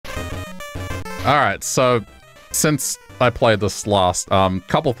Alright, so since I played this last,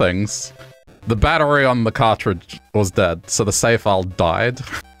 couple things. The battery on the cartridge was dead, so the save file died.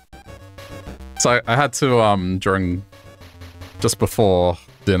 So I had to, just before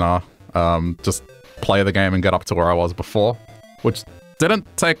dinner, just play the game and get up to where I was before, which didn't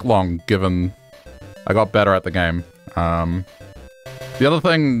take long, given I got better at the game. The other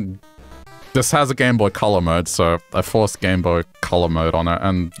thing, this has a Game Boy Color mode, so I forced Game Boy Color mode on it,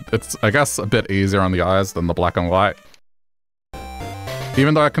 and it's, I guess, a bit easier on the eyes than the black and white.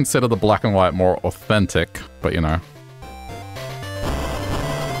 Even though I consider the black and white more authentic, but you know.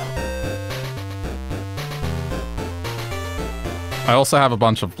 I also have a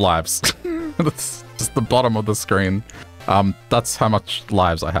bunch of lives. That's just the bottom of the screen. That's how much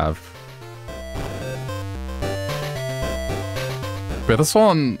lives I have. But this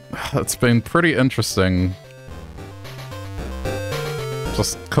one, it's been pretty interesting.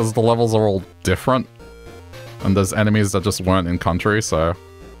 Just because the levels are all different. And there's enemies that just weren't in country, so...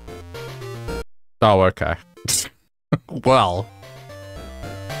 Oh, okay. Well.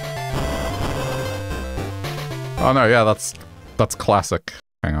 Oh no, yeah, that's classic.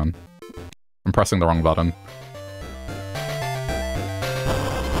 Hang on. I'm pressing the wrong button.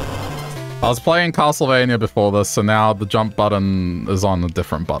 I was playing Castlevania before this, so now the jump button is on a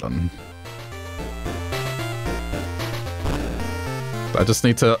different button. I just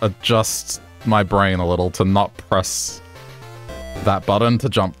need to adjust my brain a little to not press that button to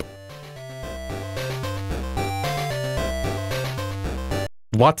jump.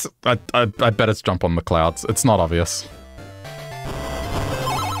 What? I bet it's jump on the clouds. It's not obvious.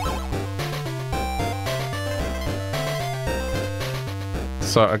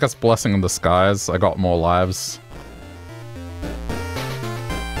 So I guess blessing in disguise, I got more lives.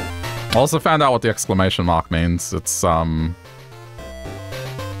 I also found out what the exclamation mark means. It's, it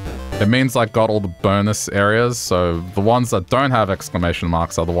means I got all the bonus areas, so the ones that don't have exclamation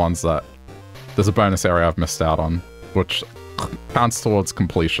marks are the ones that there's a bonus area I've missed out on, which counts towards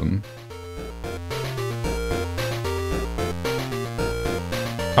completion.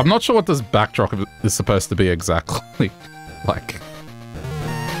 I'm not sure what this backdrop is supposed to be exactly. Like...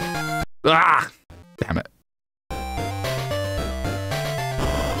 Ah! Damn it.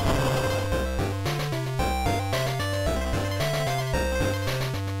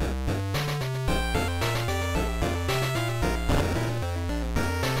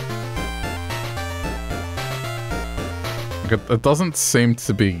 It doesn't seem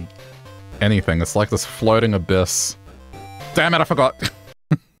to be anything. It's like this floating abyss. Damn it, I forgot.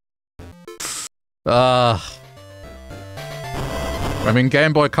 I mean,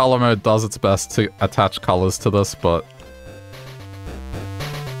 Game Boy Color mode does its best to attach colors to this, but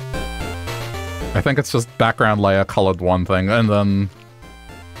I think it's just background layer colored one thing, and then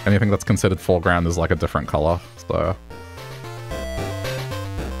anything that's considered foreground is like a different color, so...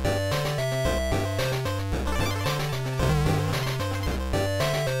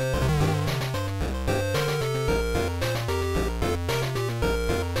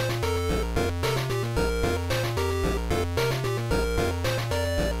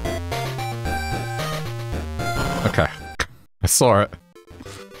 Okay. I saw it.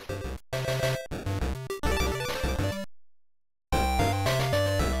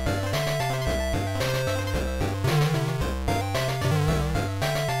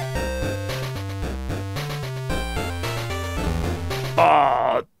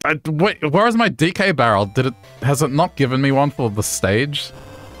 Wait, where is my DK barrel? Has it not given me one for the stage?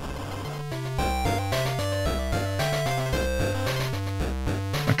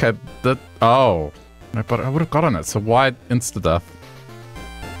 Okay, oh. But I would have gotten it, so why insta-death?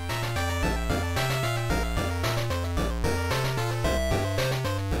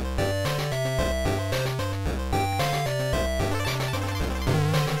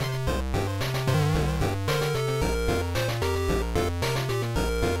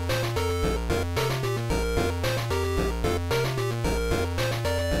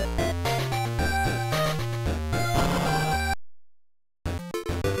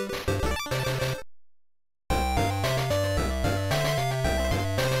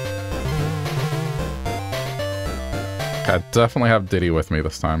 I definitely have Diddy with me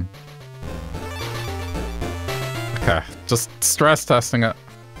this time. Okay, just stress testing it.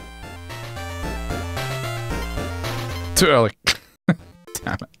 Too early.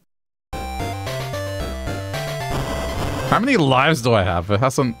 Damn it. How many lives do I have? It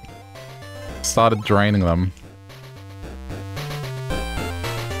hasn't started draining them.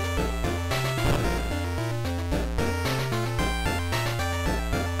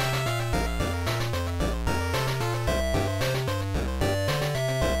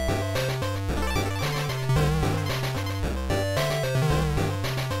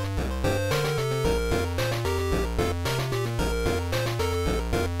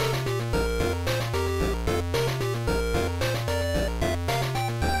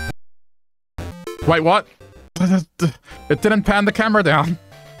 Wait, what? It didn't pan the camera down.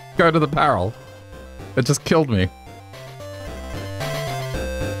 Go to the barrel. It just killed me.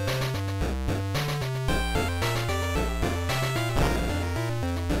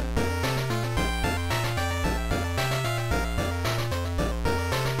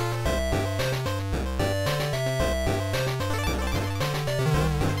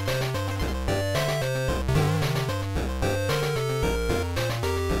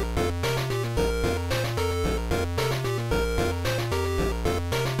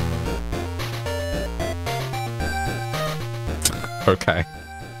 Okay.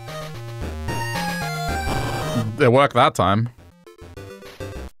 It worked that time.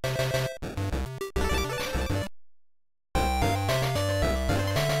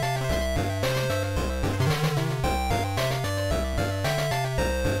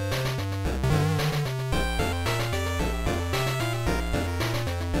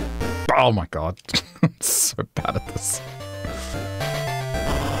 Oh my god. I'm so bad at this.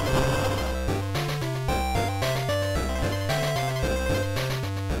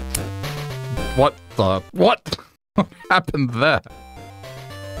 What the... What? What happened there?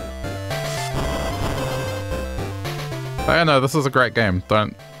 I know, this is a great game.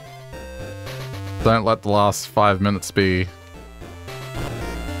 Don't let the last 5 minutes be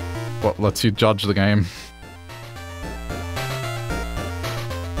what lets you judge the game.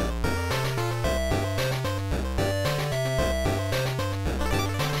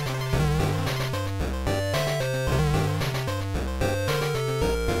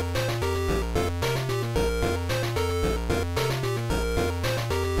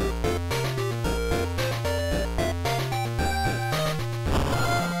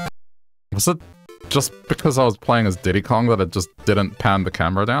 Was it just because I was playing as Diddy Kong that it just didn't pan the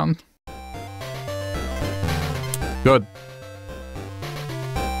camera down? Good.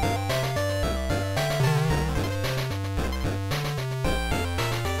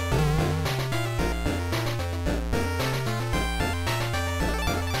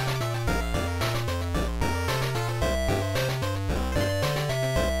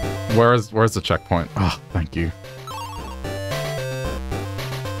 Where's the checkpoint? Oh, thank you.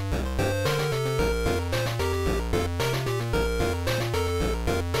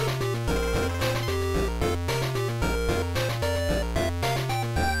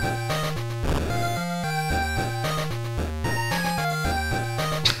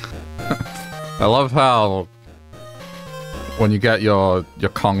 I love how when you get your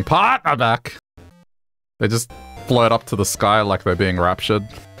Kong partner back, they just float up to the sky like they're being raptured.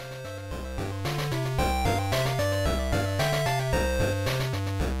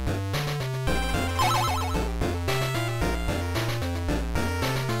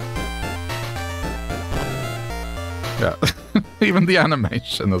 Yeah, even the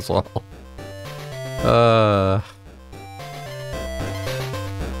animation as well.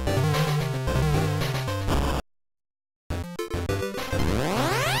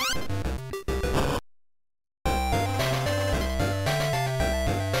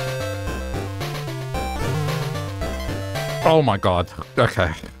 Oh my god.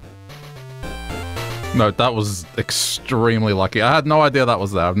 Okay. No, that was extremely lucky. I had no idea that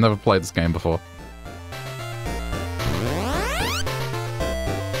was there. I've never played this game before.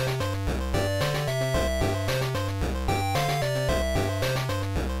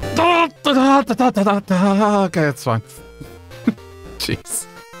 Okay, it's fine. Jeez.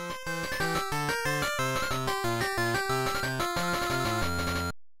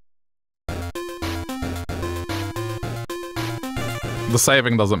 The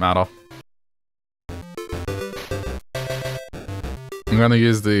saving doesn't matter. I'm gonna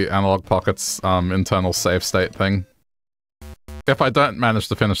use the Analog Pocket's internal save state thing. If I don't manage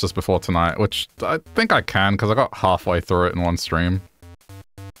to finish this before tonight, which I think I can, because I got halfway through it in one stream.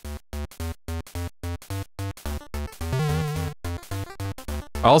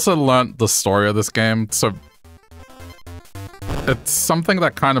 I also learnt the story of this game, so it's something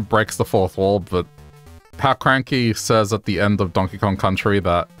that kind of breaks the fourth wall, but how Cranky says at the end of Donkey Kong Country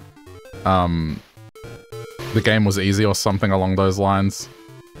that the game was easy or something along those lines.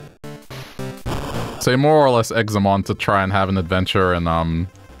 So he more or less eggs him on to try and have an adventure in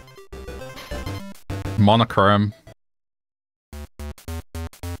Monochrome.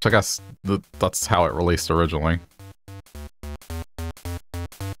 Which I guess that's how it released originally.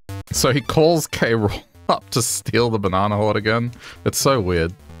 So he calls K. Rool up to steal the banana horde again. It's so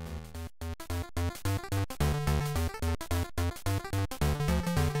weird.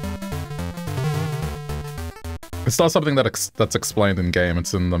 It's not something that's explained in game,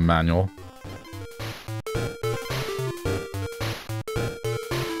 it's in the manual.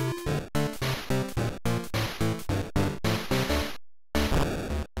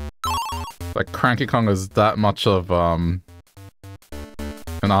 Like, Cranky Kong is that much of, an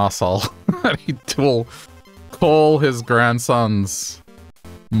arsehole that he will call his grandson's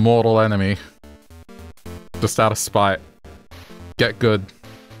mortal enemy. Just out of spite. Get good.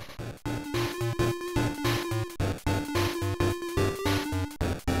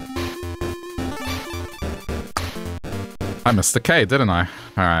 I missed the K, didn't I?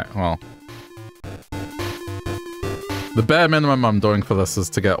 Alright, well. The bare minimum I'm doing for this is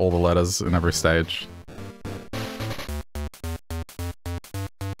to get all the letters in every stage.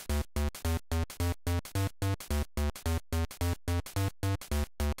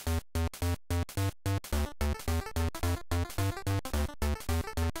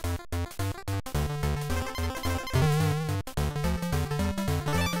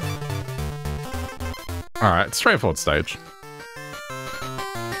 Alright, straightforward stage.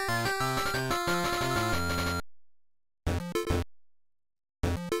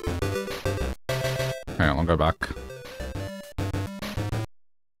 Hang on, I'll go back.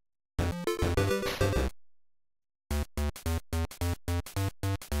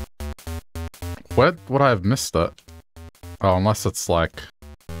 Where would I have missed it? Oh, unless it's like...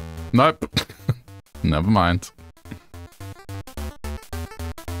 Nope. Never mind.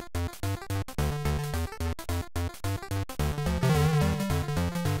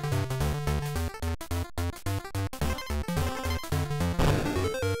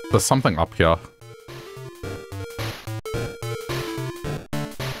 There's something up here.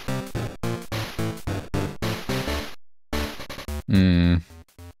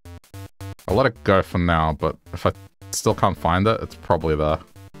 I'll let it go for now, but if I still can't find it, it's probably there.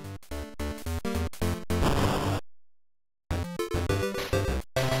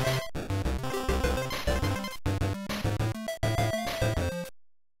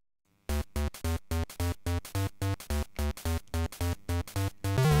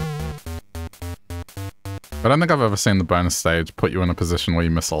 I don't think I've ever seen the bonus stage put you in a position where you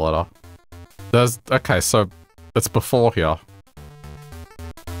miss a letter. There's... Okay, so it's before here.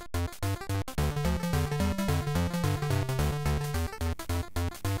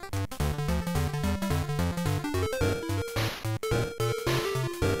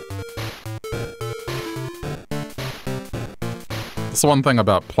 That's the one thing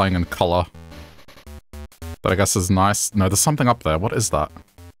about playing in color that I guess is nice. No, there's something up there. What is that?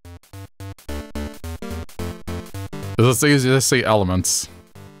 It's easy to see elements.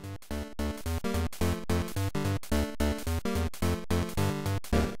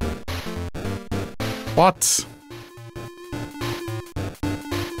 What?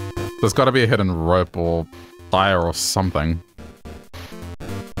 There's got to be a hidden rope or tire or something.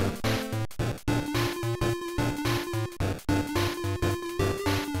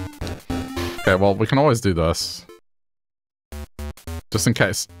 Okay, well, we can always do this. Just in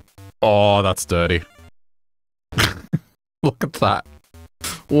case. Oh, that's dirty. Look at that.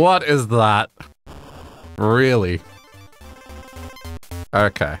 What is that? Really?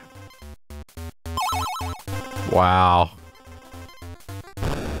 Okay. Wow.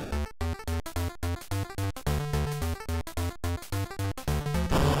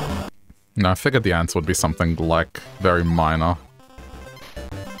 No, I figured the answer would be something like very minor.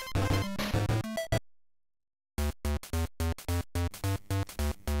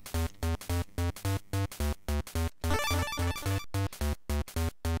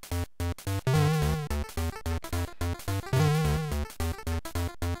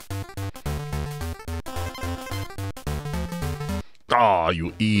 Ah,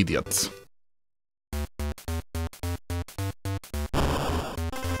 you idiot. It's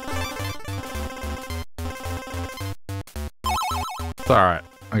alright.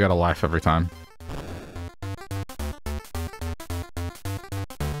 I got a life every time.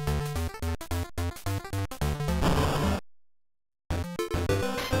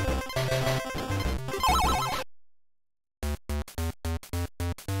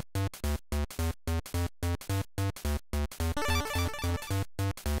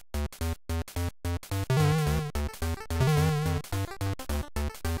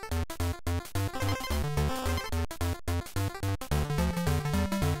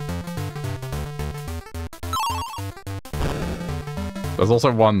 There's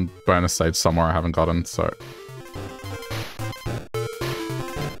also one bonus stage somewhere I haven't gotten, so...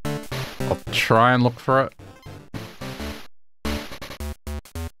 I'll try and look for it.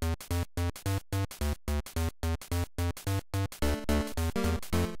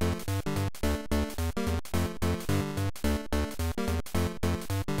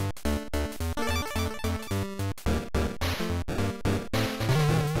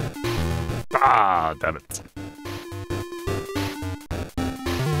 Ah, damn it.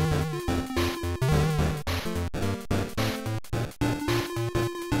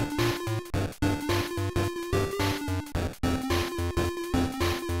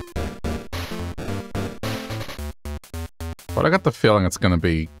 But I got the feeling it's gonna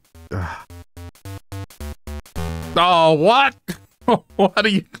be... Oh, what? What are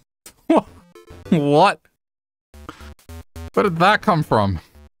you... What? Where did that come from?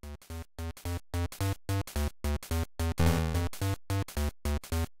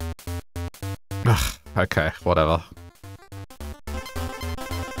 Ugh, okay, whatever.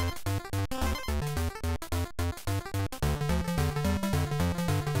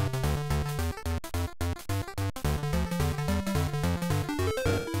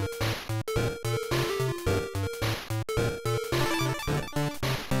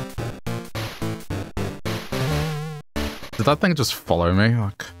 Did that thing just follow me?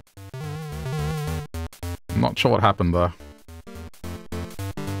 Like, I'm not sure what happened there.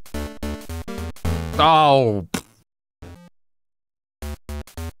 Oh!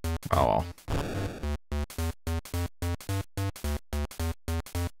 Oh well.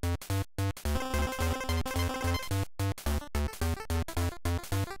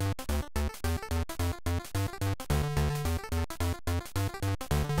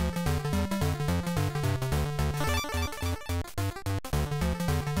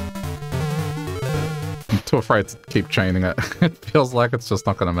 Too afraid to keep chaining it. It feels like it's just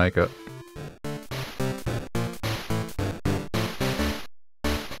not gonna make it.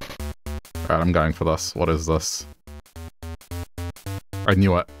 Alright, I'm going for this. What is this? I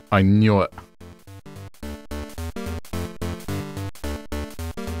knew it. I knew it.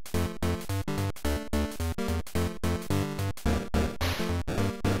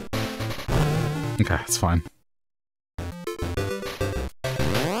 Okay, it's fine.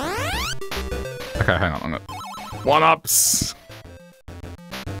 Okay, hang on. One-ups!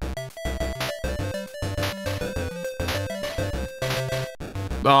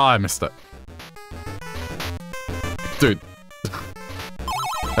 Oh, I missed it. Dude.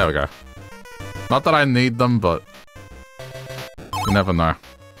 There we go. Not that I need them, but you never know.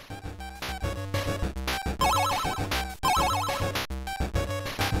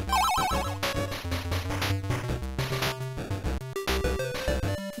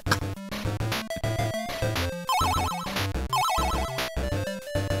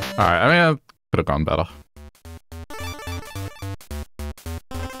 Alright, I mean, it could have gone better.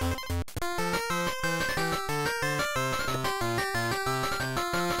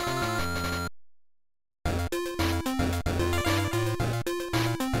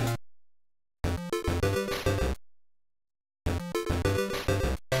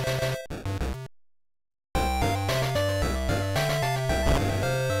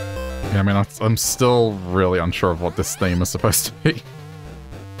 Yeah, I mean, I'm still really unsure of what this theme is supposed to be.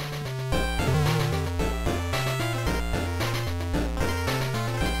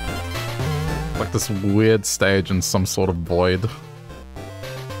 Like this weird stage in some sort of void.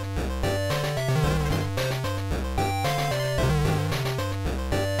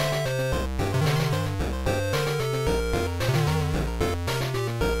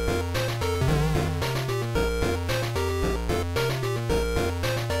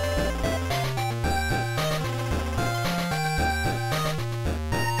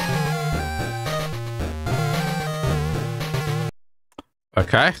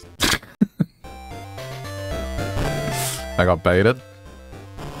 Okay. I got baited.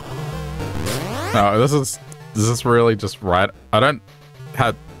 No, this is really just right. I don't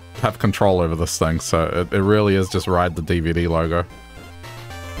have control over this thing, so it really is just ride the DVD logo.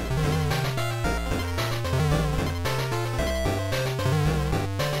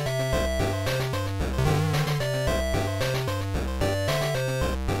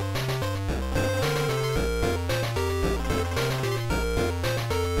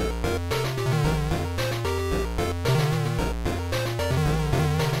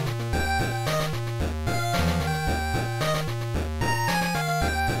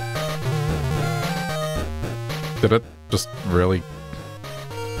 Did it just really...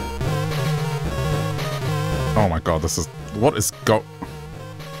 Oh my god, this is... What is go...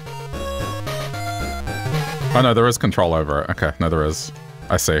 Oh no, there is control over it. Okay, no there is.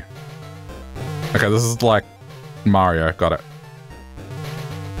 I see. Okay, this is like Mario, got it.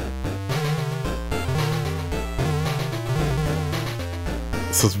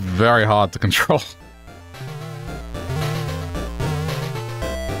 This is very hard to control.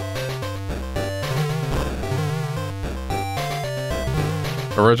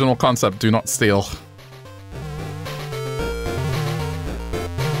 Original concept, do not steal.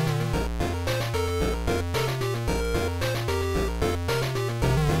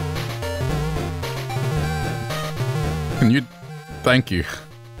 Can you... Thank you.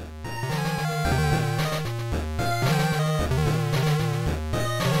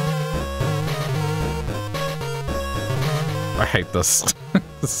 hate this.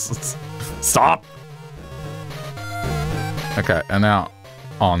 Stop! Okay, and now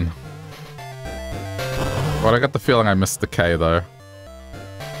on. But I got the feeling I missed the K though.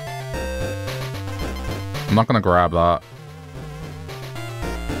 I'm not gonna grab that.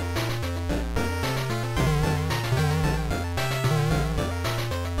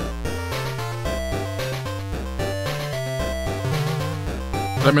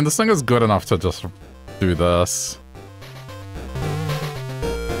 I mean, this thing is good enough to just do this.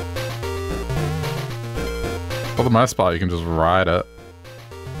 For the most part, you can just ride it.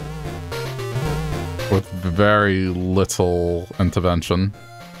 With very little intervention.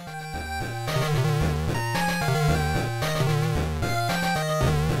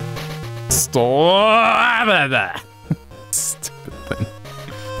 Stop! Stupid thing.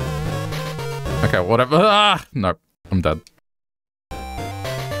 Okay, whatever. Ah, nope, I'm dead.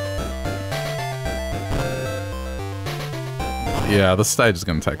 Yeah, this stage is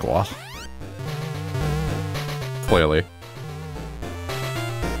gonna take a while. Clearly.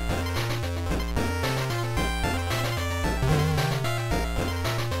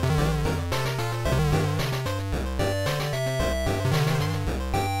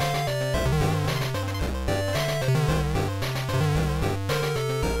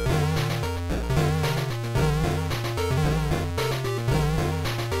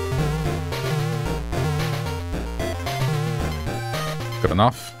 Good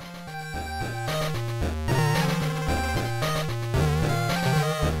enough.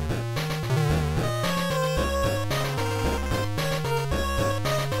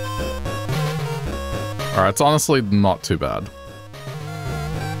 Alright, it's honestly not too bad.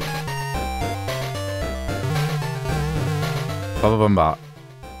 Other than that.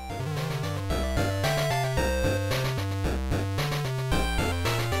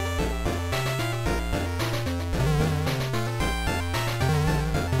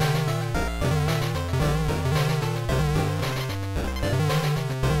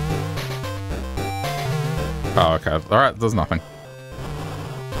 Oh, okay. Alright, there's nothing.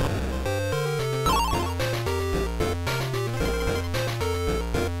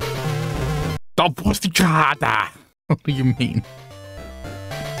 What do you mean?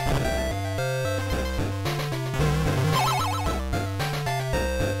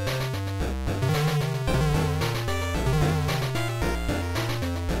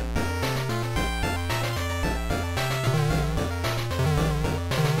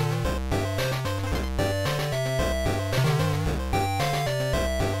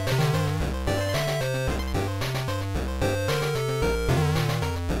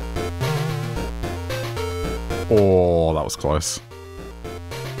 Oh, that was close.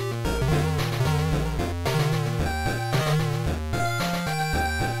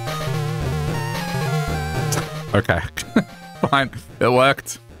 Okay. Fine. It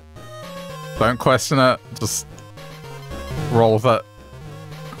worked. Don't question it. Just roll with it.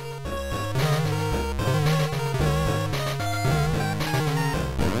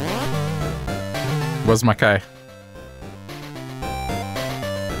 Where's my K?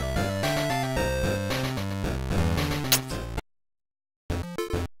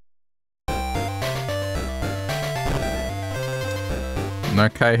 No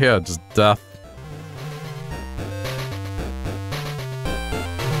K here, just death.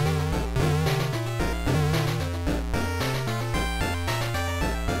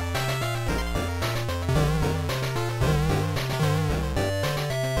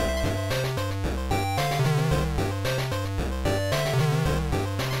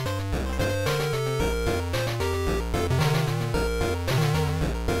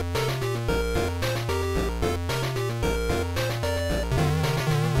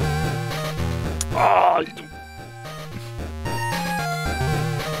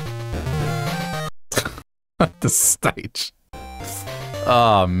 The stage.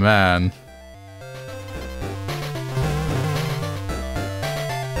 Oh, man.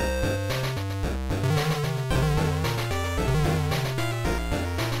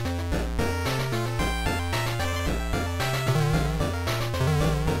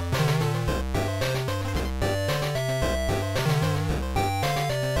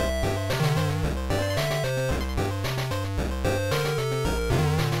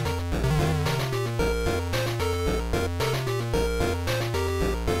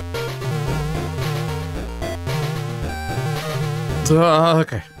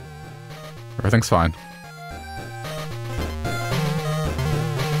 Okay. Everything's fine.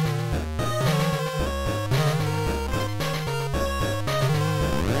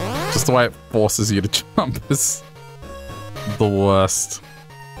 Just the way it forces you to jump is the worst.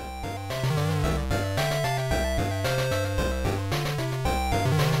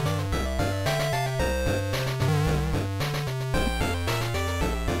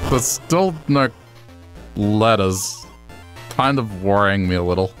 There's still no letters. Kind of worrying me a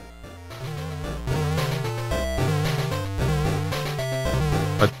little.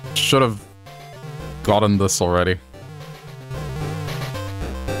 I should have gotten this already.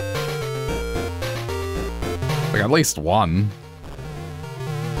 Like, at least one.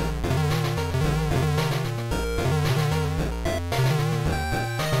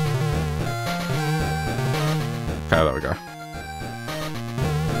 Okay, there we go.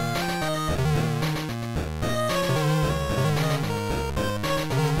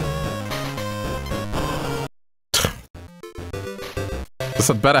 This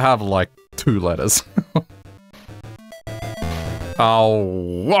had better have, like, 2 letters.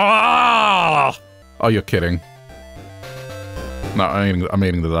 Oh. Ah! Oh, you're kidding. No, I'm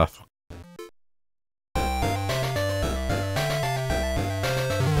eating to death.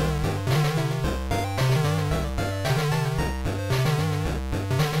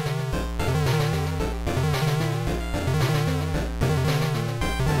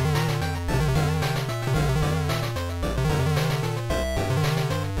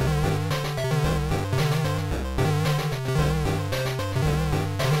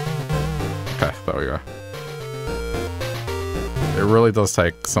 There we go. It really does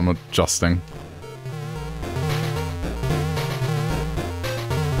take some adjusting.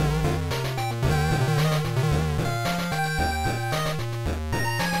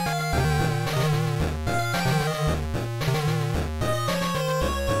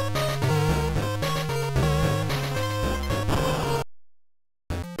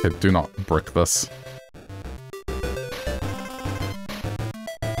 Okay, do not brick this.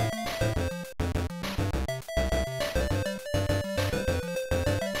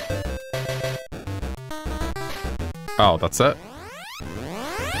 Oh, that's it?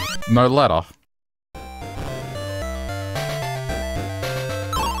 No letter.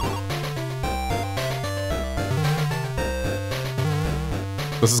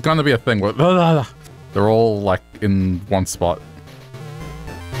 This is going to be a thing where they're all, like, in one spot.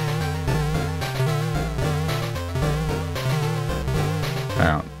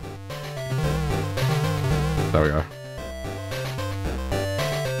 Hang on. There we go.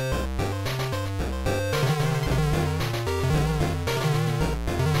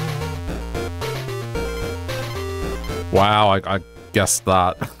 Wow, I guessed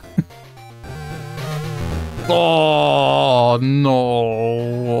that. Oh,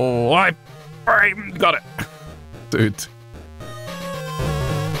 no. I got it. Dude.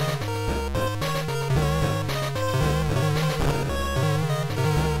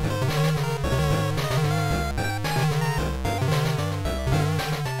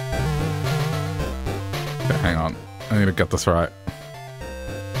 Okay, hang on. I need to get this right.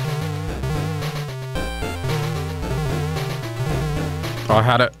 Oh, I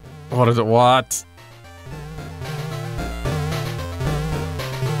had it. What is it? What?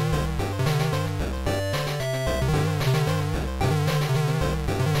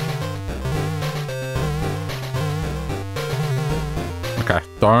 Okay,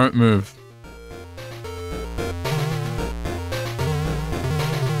 don't move.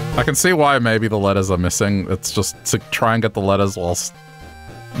 I can see why maybe the letters are missing. It's just to try and get the letters whilst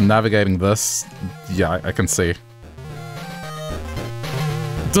navigating this. Yeah, I can see.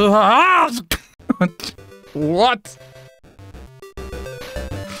 What?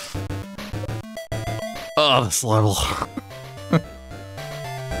 Oh, this level.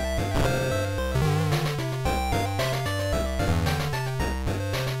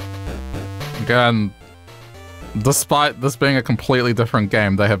 Again, despite this being a completely different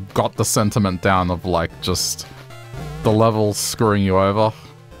game, they have got the sentiment down of, like, just the levels screwing you over.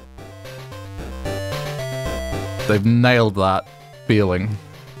 They've nailed that feeling.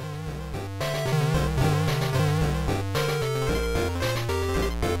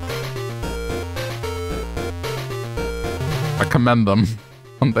 I commend them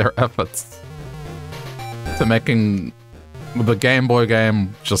on their efforts to making the Game Boy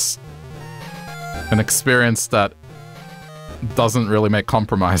game just an experience that doesn't really make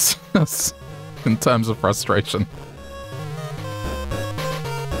compromises in terms of frustration.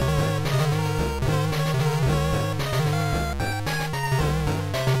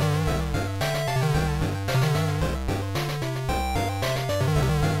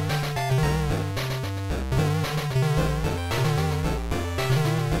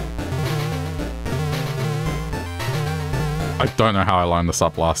 I don't know how I lined this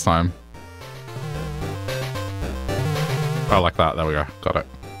up last time. Oh, like that. There we go. Got it.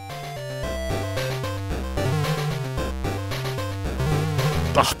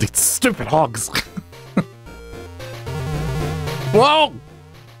 Oh, these stupid hogs. Whoa!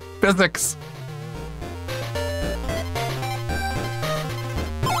 Physics.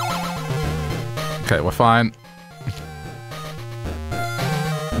 Okay, we're fine.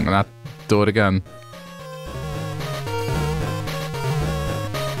 I'm gonna have to do it again.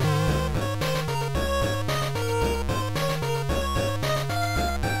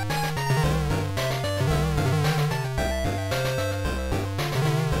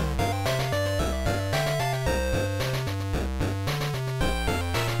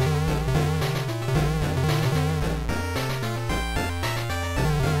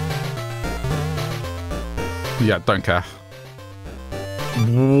 Yeah, don't care.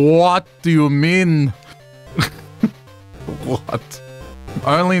 What do you mean? What?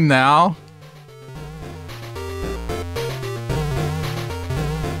 Only now?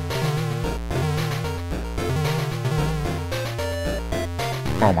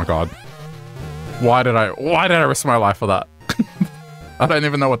 Oh my god. Why did I risk my life for that? I don't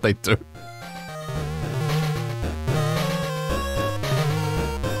even know what they do.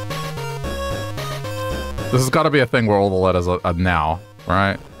 This has got to be a thing where all the letters are now,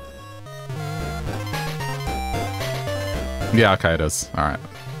 right? Yeah, okay, it is. Alright.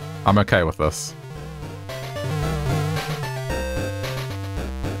 I'm okay with this.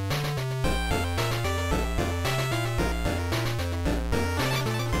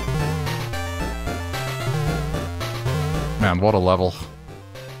 Man, what a level.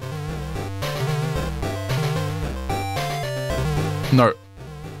 No.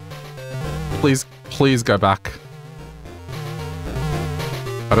 Please go back.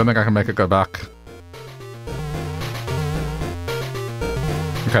 I don't think I can make it go back.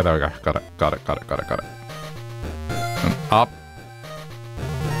 Okay, there we go. Got it. And up.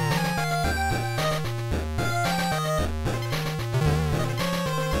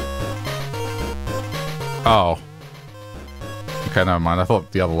 Oh. Okay, never mind. I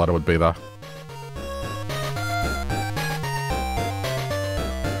thought the other letter would be there.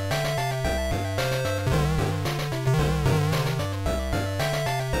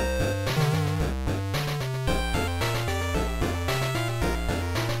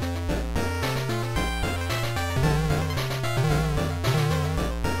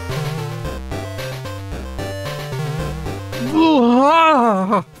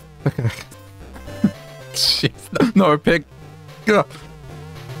 Okay. Jeez. No, pig. Ugh.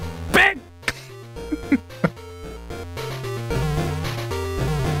 Pig!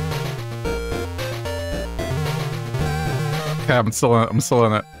 Okay, I'm still in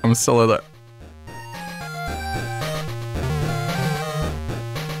it.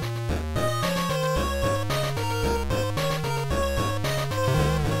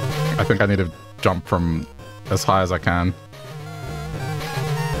 I think I need to jump from as high as I can.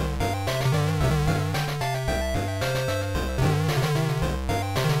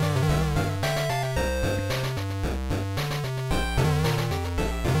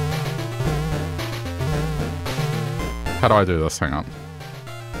 How do I do this? Hang on.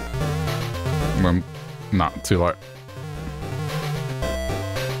 No, too low.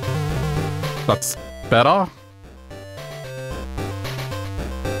 That's better?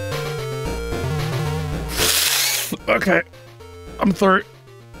 Okay. I'm through.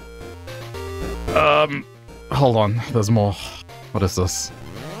 Hold on. There's more. What is this?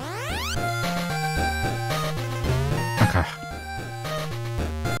 Okay.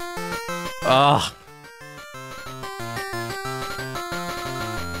 Ah.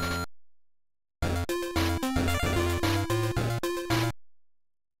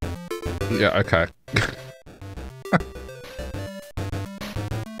 Yeah, okay.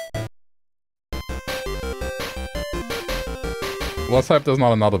 Let's hope there's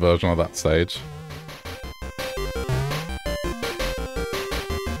not another version of that stage.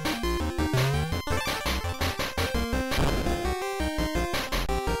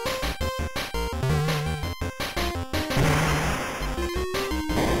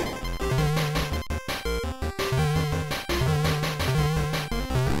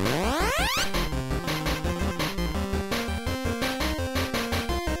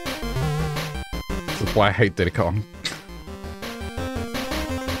 This is why I hate Diddy Kong.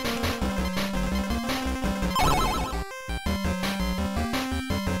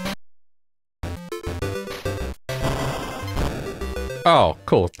 Oh,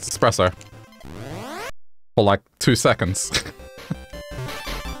 cool. It's espresso. For like 2 seconds.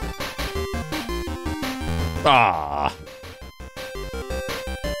 Ah.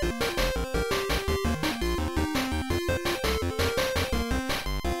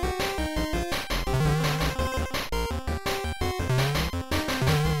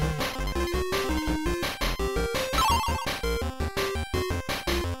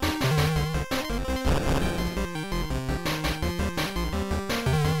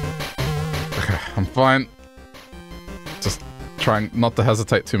 I'm fine. Just trying not to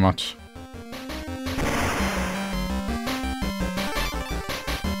hesitate too much.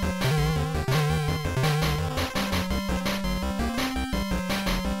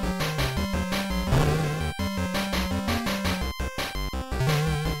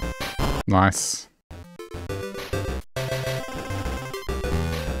 Nice.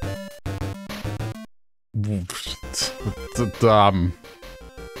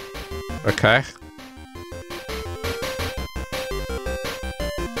 Okay.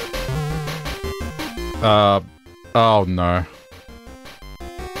 Oh no.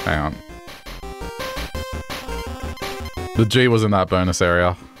 Hang on. The G was in that bonus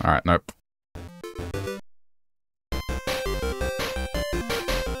area. Alright, nope.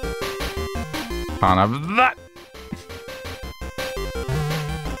 Can't have that!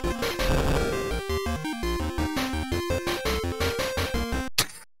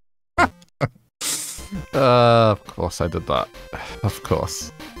 Of course I did that. Of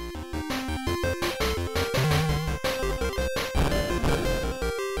course.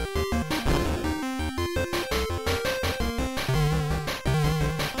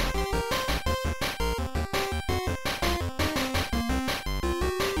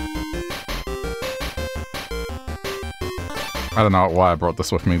 I don't know why I brought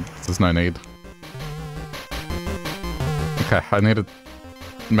this with me. There's no need. Okay, I need to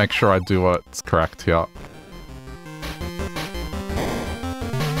make sure I do what's correct here.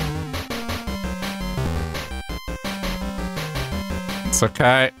 It's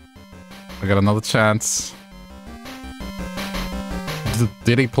okay. I got another chance.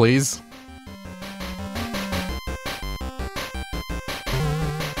 Did he please?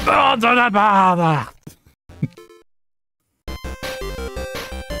 Oh, don't bother!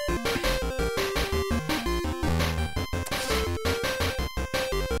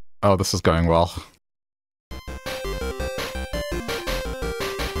 Oh, this is going well.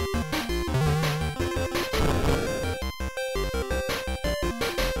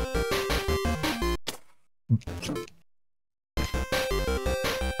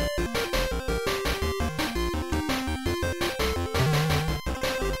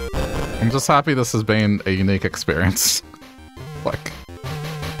 I'm just happy this has been a unique experience. Like,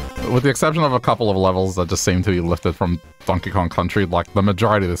 with the exception of a couple of levels that just seem to be lifted from Donkey Kong Country, like, the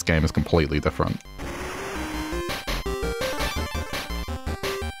majority of this game is completely different.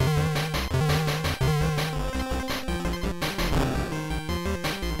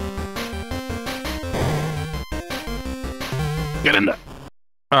 Get in there!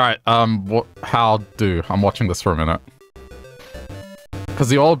 Alright, how do? I'm watching this for a minute. Because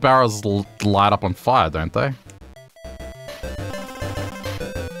the old barrels light up on fire, don't they?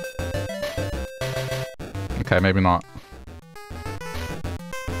 Okay, maybe not.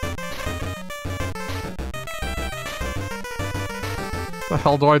 What the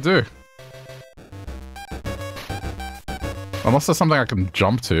hell do I do? Unless there's something I can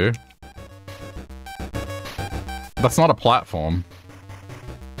jump to. That's not a platform.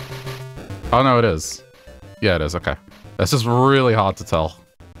 Oh no, it is. Yeah, it is, okay. It's just really hard to tell.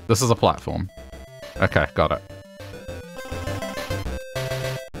 This is a platform. Okay, got it.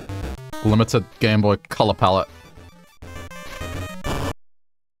 Limited Game Boy color palette.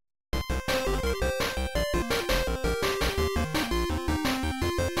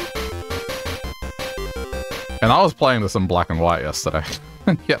 And I was playing this in black and white yesterday,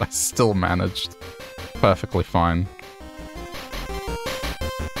 and yet I still managed perfectly fine.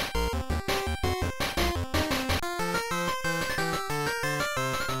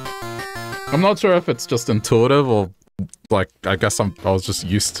 I'm not sure if it's just intuitive or, like, I guess I was just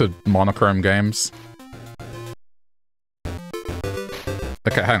used to monochrome games.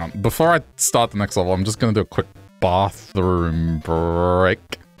 Okay, hang on. Before I start the next level, I'm just gonna do a quick bathroom break.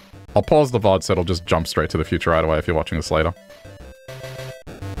 I'll pause the VOD so it'll just jump straight to the future right away if you're watching this later.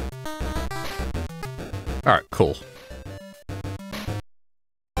 Alright, cool.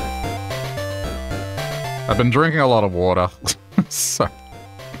 I've been drinking a lot of water, so...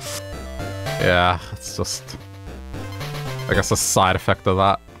 yeah, it's just... I guess a side effect of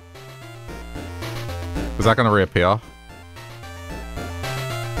that. Is that gonna reappear?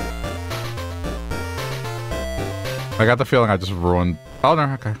 I got the feeling I just ruined... oh no,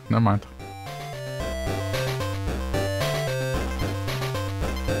 okay, never mind.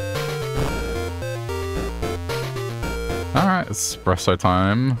 Alright, espresso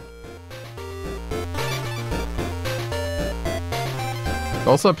time. It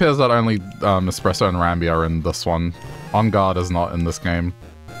also appears that only Espresso and Rambi are in this one. On Guard is not in this game.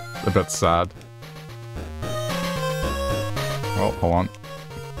 A bit sad. Oh, hold on.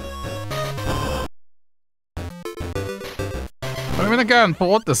 again, for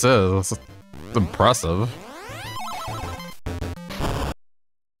what this is, it's impressive.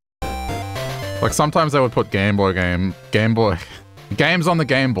 Like, sometimes they would put games on the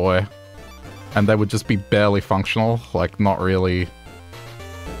Game Boy, and they would just be barely functional, like, not really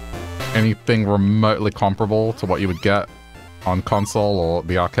anything remotely comparable to what you would get on console or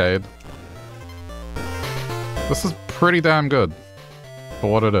the arcade. This is pretty damn good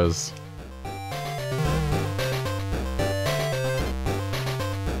for what it is.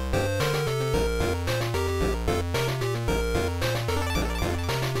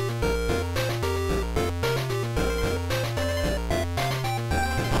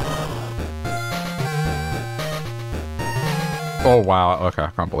 Oh wow, okay, I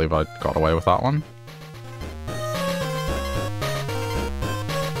can't believe I got away with that one.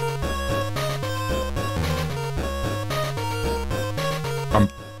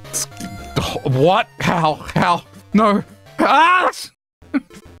 What? How? No! Ah!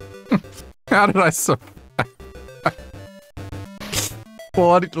 How did I survive?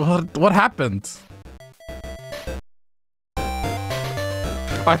 What happened?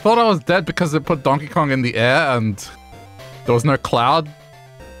 I thought I was dead because it put Donkey Kong in the air and there was no cloud,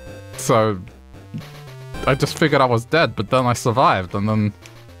 so I just figured I was dead, but then I survived, and then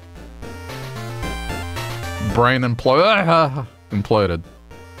brain imploded.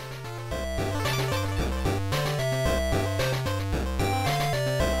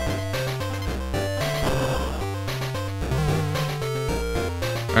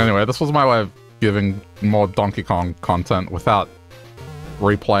 Anyway, this was my way of giving more Donkey Kong content without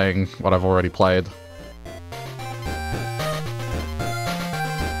replaying what I've already played.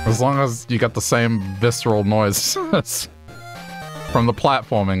 As long as you get the same visceral noise from the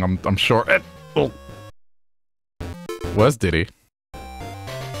platforming, I'm sure it... Oh. Where's Diddy?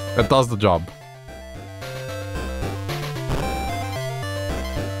 It does the job.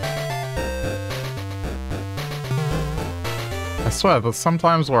 I swear, there's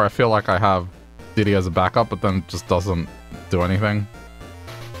sometimes where I feel like I have Diddy as a backup, but then it just doesn't do anything.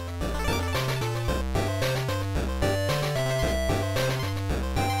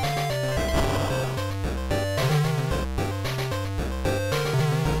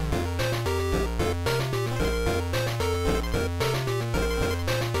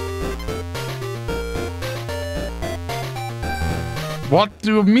 What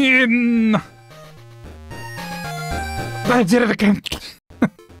do you mean? I did it again.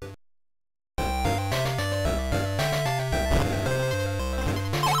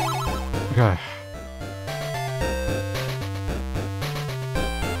 Okay.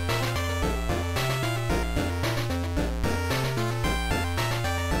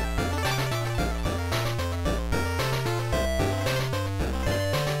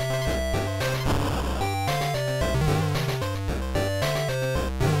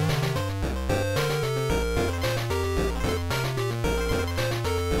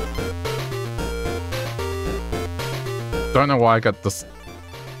 Don't know why I got this.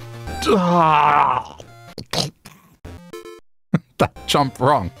 That jump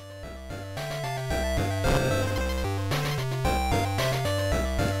wrong.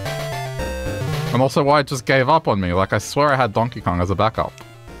 And also why it just gave up on me. Like, I swear I had Donkey Kong as a backup.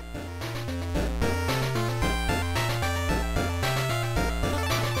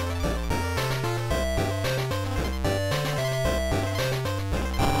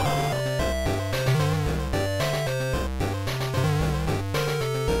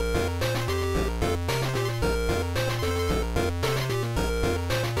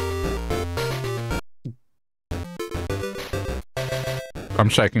 I'm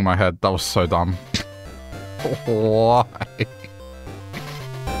shaking my head. That was so dumb. Why?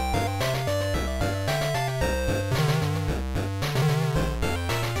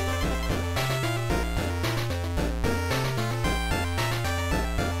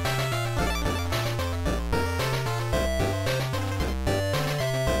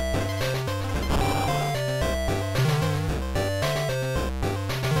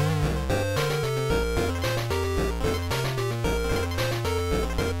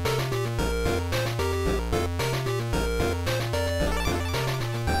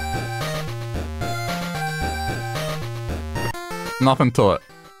 Nothing to it.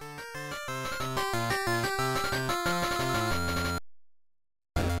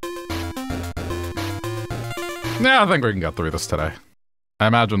 Yeah, I think we can get through this today. I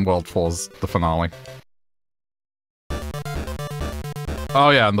imagine World 4's the finale. Oh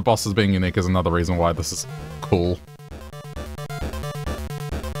yeah, and the bosses being unique is another reason why this is cool.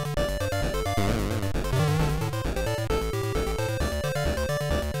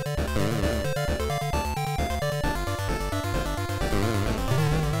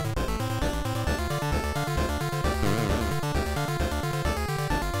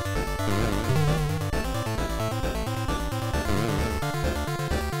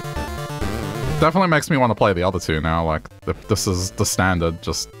 Definitely makes me want to play the other two now, like, if this is the standard,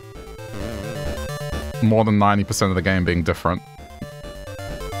 just more than 90% of the game being different.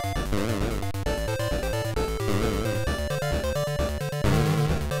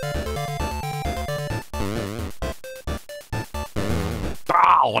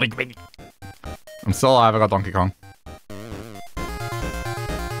 I'm still alive, I got Donkey Kong.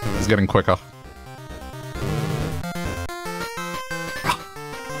 He's getting quicker.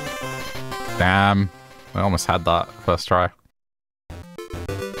 Damn. I almost had that first try.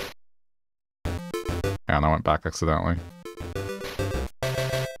 And I went back accidentally.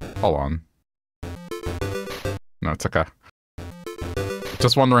 Hold on. No, it's okay.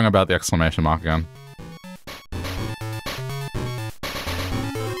 Just wondering about the exclamation mark again.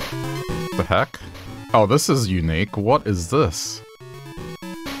 The heck? Oh, this is unique. What is this?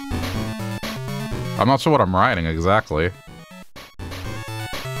 I'm not sure what I'm writing exactly.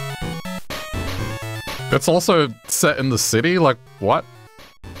 It's also set in the city? Like, what?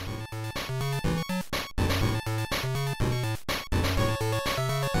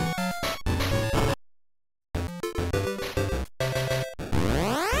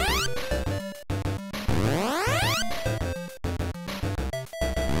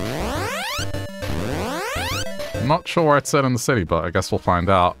 I'm not sure where it's set in the city, but I guess we'll find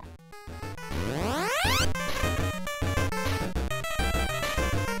out.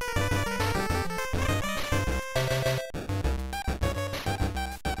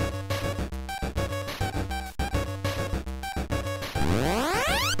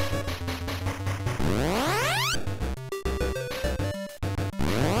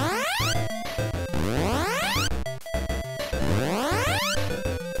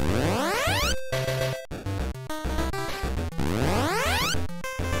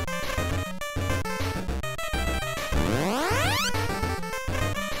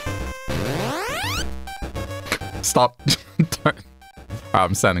 Stop.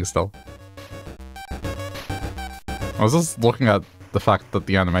 I'm standing still. I was just looking at the fact that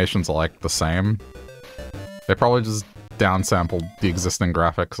the animations are like the same. They probably just downsampled the existing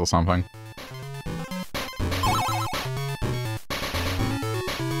graphics or something.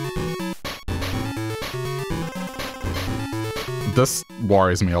 This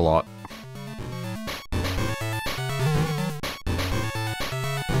worries me a lot.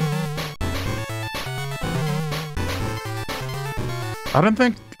 I don't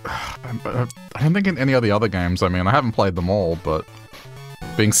think in any of the other games, I mean, I haven't played them all, but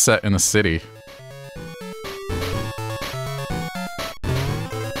being set in a city.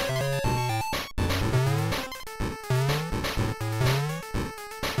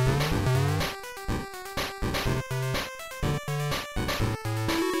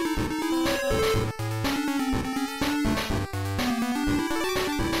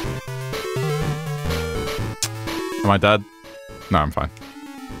 Am I dead? No, I'm fine.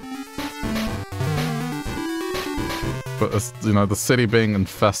 But, it's, you know, the city being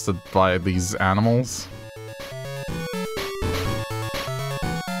infested by these animals.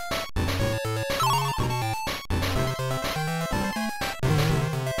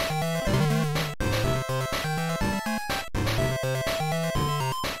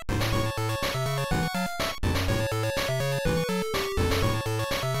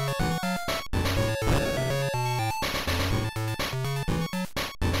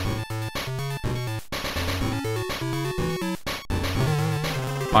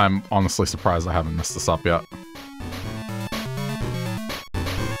 I'm honestly surprised I haven't messed this up yet.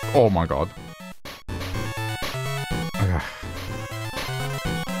 Oh my god. Okay.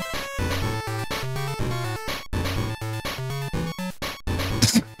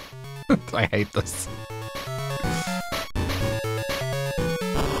 I hate this.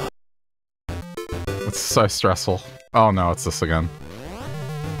 It's so stressful. Oh no, it's this again.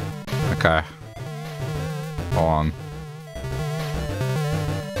 Okay. Hold on.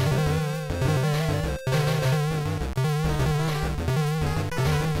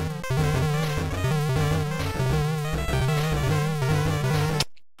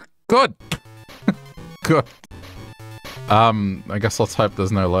 Good! Good. I guess let's hope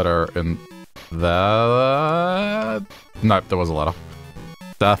there's no letter in there. Nope, there was a letter.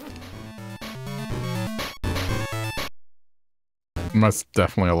 Death. Most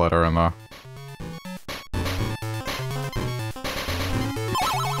definitely a letter in there.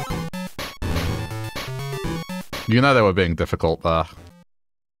 You know they were being difficult there.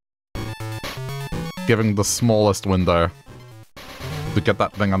 Giving the smallest window to get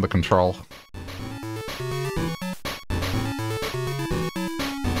that thing under control.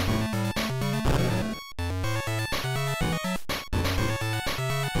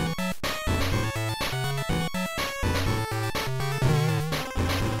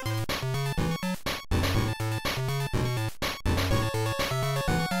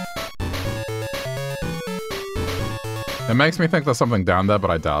 It makes me think there's something down there,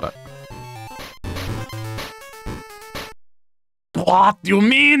 but I doubt it. What do you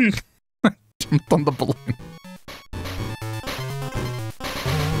mean? Jumped on the balloon.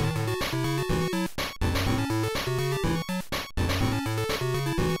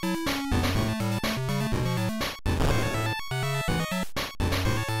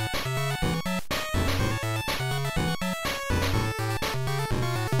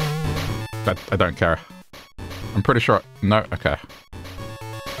 I don't care. I'm pretty sure... No, okay.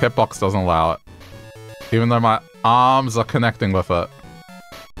 Hitbox doesn't allow it. Even though my arms are connecting with it.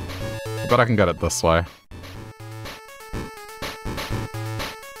 I bet I can get it this way.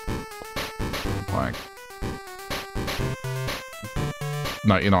 Like...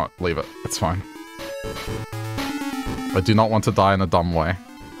 No, you know what? Leave it. It's fine. I do not want to die in a dumb way.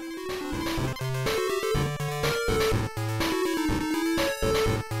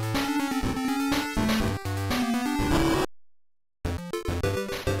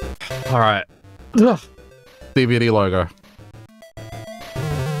 Alright. DVD logo.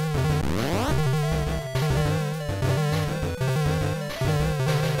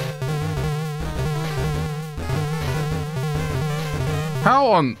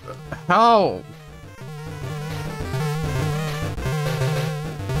 How?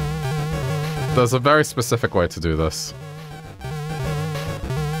 There's a very specific way to do this.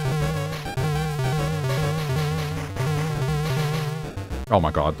 Oh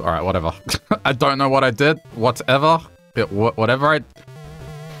my god, alright, whatever. I don't know what I did, whatever I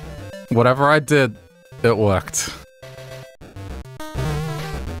did, it worked.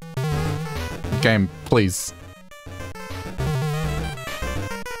 Game, please.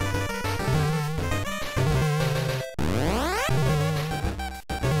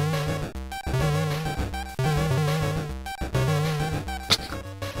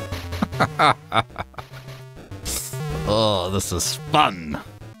 Oh, this is fun.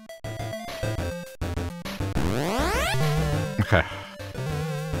 Okay.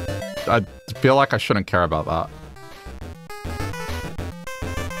 I feel like I shouldn't care about that.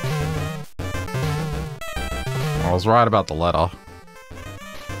 I was right about the letter.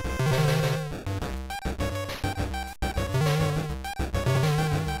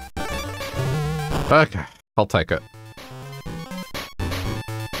 Okay, I'll take it.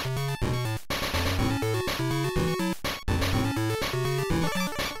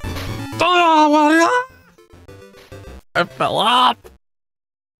 I fell up!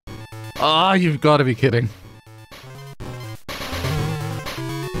 Oh, you've got to be kidding.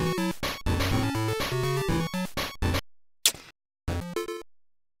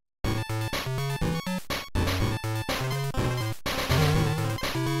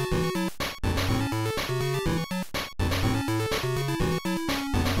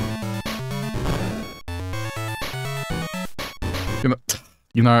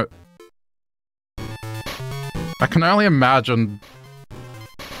 You know, I can only imagine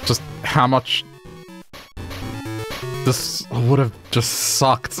just how much this would have just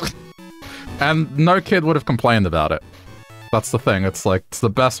sucked. And no kid would have complained about it. That's the thing, it's like, it's the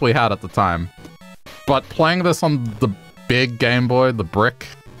best we had at the time. But playing this on the big Game Boy, the brick,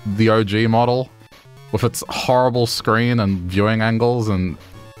 the OG model, with its horrible screen and viewing angles and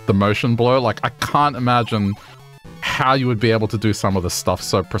the motion blur, like, I can't imagine how you would be able to do some of this stuff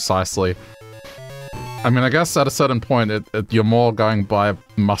so precisely. I mean, I guess at a certain point, you're more going by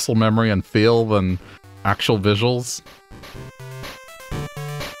muscle memory and feel than actual visuals.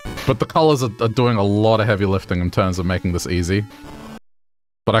 But the colors are doing a lot of heavy lifting in terms of making this easy.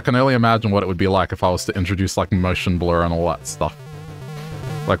 But I can only imagine what it would be like if I was to introduce, like, motion blur and all that stuff.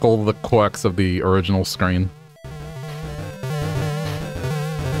 Like, all the quirks of the original screen.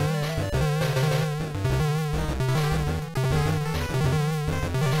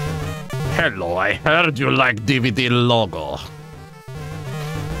 Hello, I heard you like DVD logo.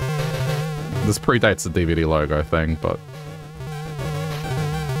 This predates the DVD logo thing, but...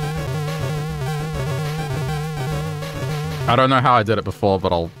 I don't know how I did it before,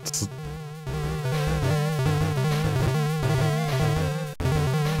 but I'll...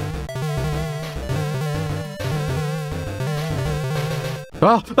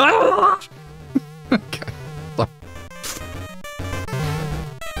 Oh! Ah! Okay.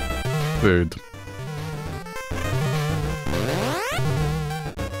 Dude.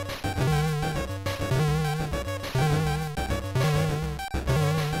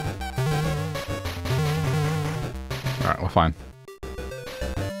 Alright, we're fine.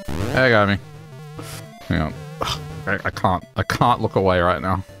 Hey, got me. Hang on. I can't look away right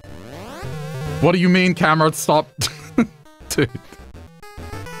now. What do you mean, camera? Stop. Dude.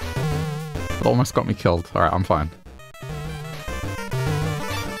 It almost got me killed. Alright, I'm fine.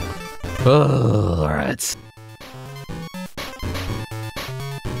 Alright.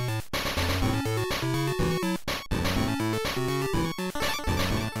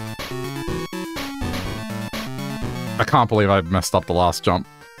 I can't believe I messed up the last jump.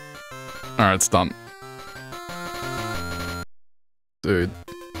 Alright, it's done. Dude.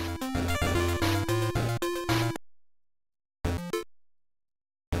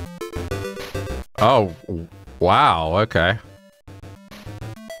 Oh, wow, okay.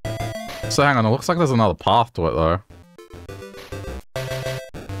 So hang on, it looks like there's another path to it, though.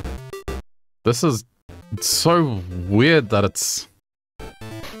 This is so weird that it's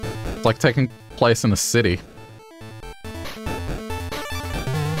like taking place in a city.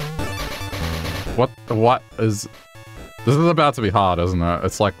 What is... This is about to be hard, isn't it?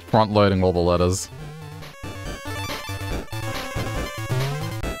 It's like front-loading all the letters.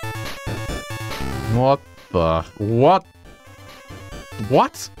 What the... What?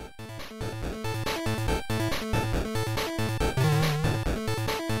 What?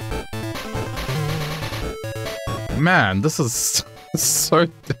 Man, this is so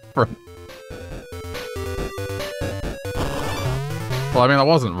different. Well, I mean, I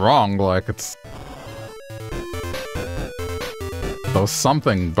wasn't wrong, like, it's... There was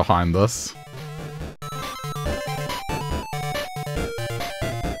something behind this.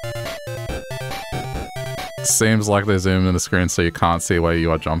 Seems like they zoomed in the screen so you can't see where you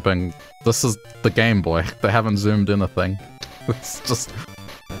are jumping. This is the Game Boy. They haven't zoomed in a thing. It's just...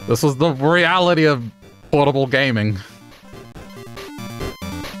 This was the reality of portable gaming.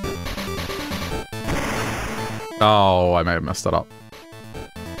 Oh, I may have messed it up.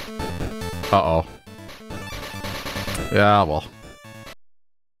 Uh-oh. Yeah, well.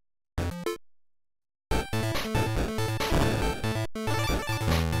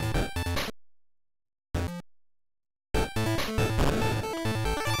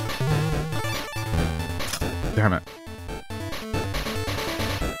 Damn it.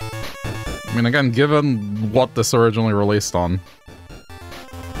 I mean, again, given what this originally released on,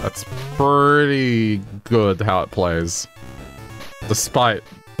 that's pretty good how it plays, despite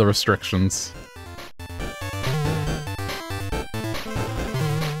the restrictions.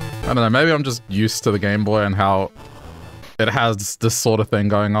 I don't know, maybe I'm just used to the Game Boy and how it has this sort of thing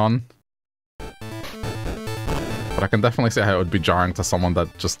going on. But I can definitely see how it would be jarring to someone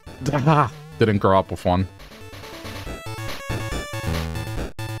that just didn't grow up with one.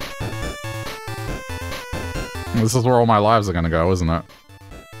 This is where all my lives are gonna go, isn't it?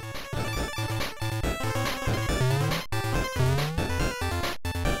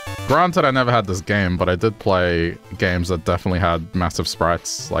 Granted, I never had this game, but I did play games that definitely had massive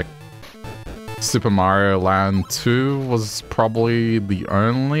sprites. Like, Super Mario Land 2 was probably the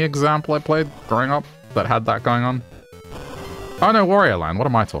only example I played growing up that had that going on. Oh no, Wario Land. What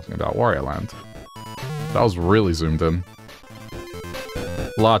am I talking about? Wario Land. That was really zoomed in.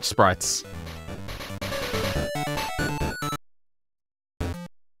 Large sprites.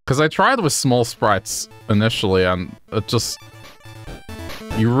 Because I tried with small sprites initially, and it just...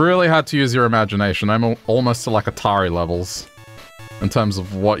 You really had to use your imagination. I'm almost to like Atari levels in terms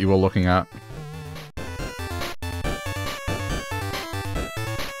of what you were looking at.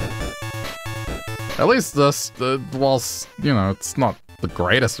 At least this, whilst, you know, it's not the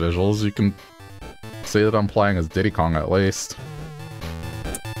greatest visuals, you can see that I'm playing as Diddy Kong at least.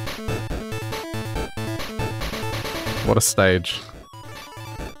 What a stage.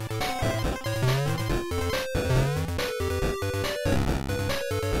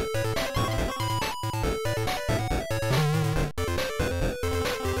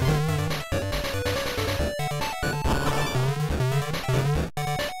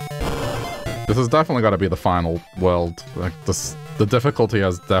 This has definitely got to be the final world. Like, this, the difficulty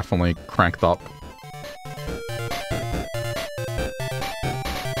has definitely cranked up.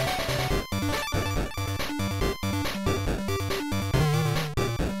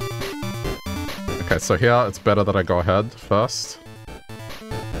 Okay, so here it's better that I go ahead first.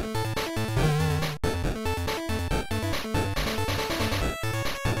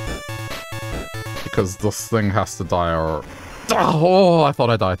 Because this thing has to die or... Oh, I thought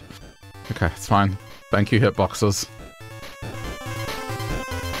I died. Okay, it's fine. Thank you, hitboxes.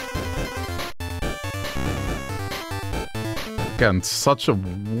 Again, such a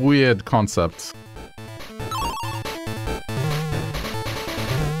weird concept.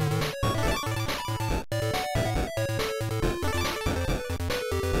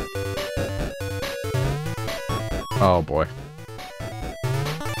 Oh boy.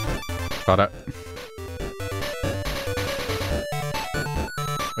 Got it.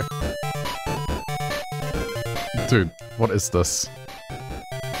 Dude, what is this?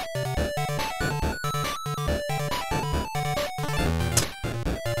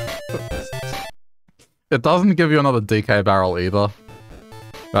 It doesn't give you another DK barrel either.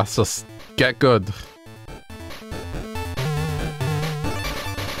 That's just get good.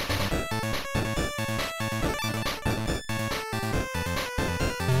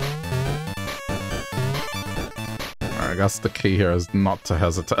 Alright, I guess the key here is not to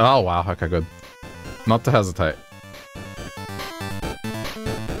hesitate. Oh wow, okay, good. Not to hesitate.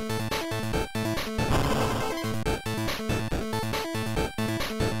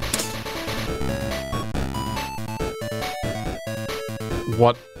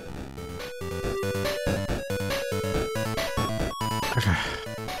 What? Okay.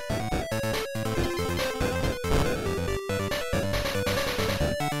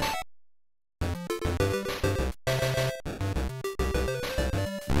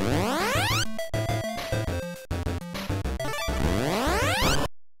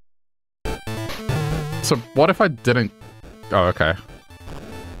 So what if I didn't... Oh, okay.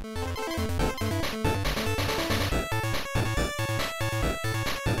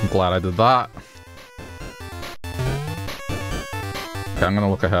 I'm glad I did that. Okay, I'm gonna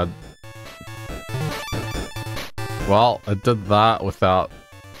look ahead. Well, I did that without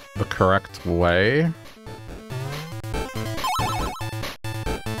the correct way.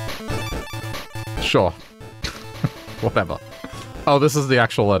 Sure. Whatever. Oh, this is the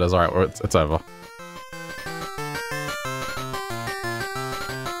actual letters. Alright, it's over.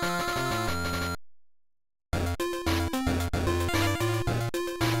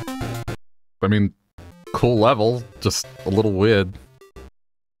 I mean, cool level, just a little weird.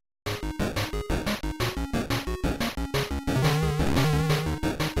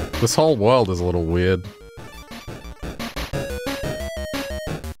 This whole world is a little weird.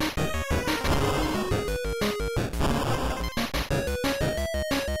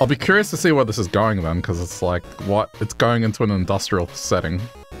 I'll be curious to see where this is going then, because it's like, what? It's going into an industrial setting.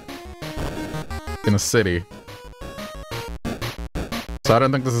 In a city. So I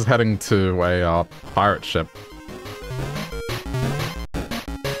don't think this is heading to a pirate ship.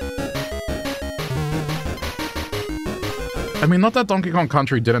 I mean, not that Donkey Kong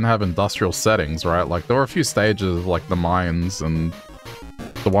Country didn't have industrial settings, right? Like, there were a few stages, like the mines and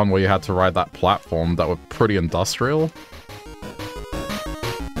the one where you had to ride that platform that were pretty industrial.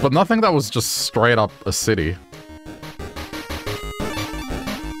 But nothing that was just straight up a city.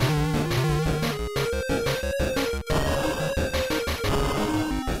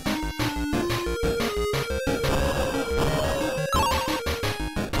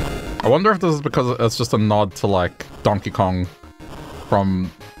 I wonder if this is because it's just a nod to, like, Donkey Kong from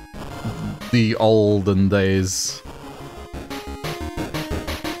the olden days.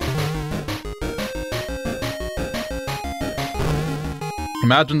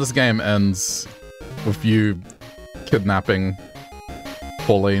 Imagine this game ends with you kidnapping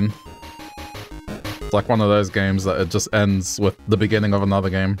Pauline. It's like one of those games that it just ends with the beginning of another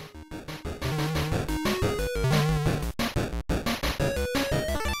game.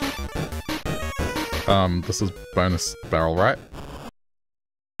 This is bonus barrel, right?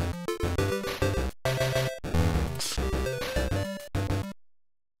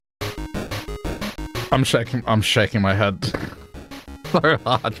 I'm shaking my head so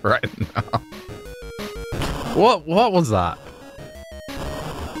hard right now. What was that?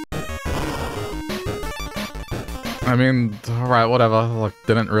 I mean, alright, whatever, like,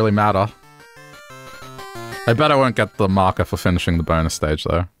 didn't really matter. I bet I won't get the marker for finishing the bonus stage,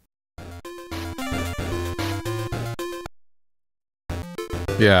 though.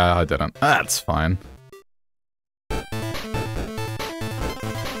 Yeah, I didn't. That's fine. I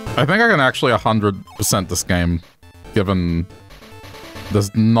think I can actually 100% this game, given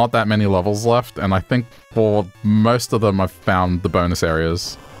there's not that many levels left, and I think for most of them I've found the bonus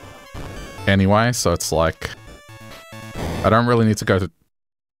areas anyway, so it's like, I don't really need to go to...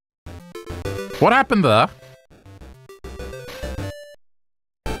 What happened there?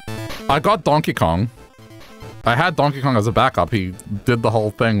 I got Donkey Kong. I had Donkey Kong as a backup. He did the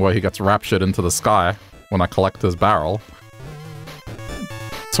whole thing where he gets raptured into the sky when I collect his barrel.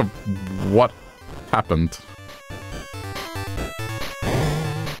 So, what happened?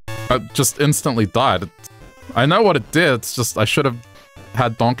 I just instantly died. I know what it did, it's just I should have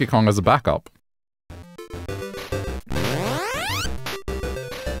had Donkey Kong as a backup.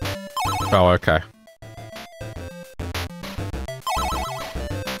 Oh, okay.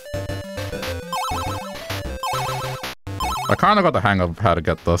 I kind of got the hang of how to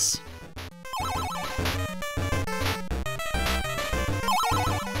get this.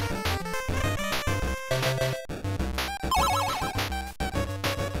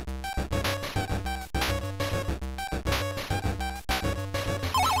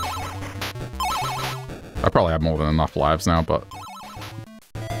 probably have more than enough lives now, but...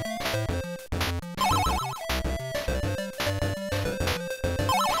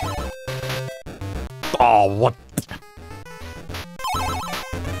 Oh, what?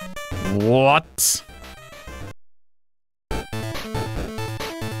 What?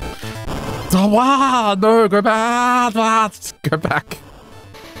 Oh, wow! No, go back! Go back.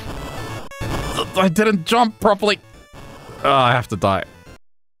 I didn't jump properly. Oh, I have to die.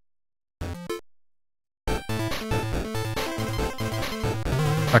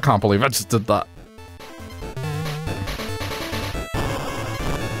 I can't believe I just did that.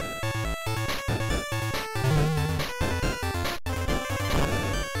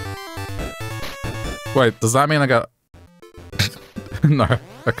 Wait, does that mean I got... No,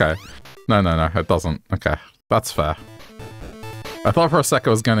 okay. No, it doesn't. Okay, that's fair. I thought for a sec it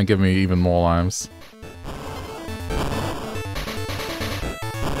was gonna give me even more lives.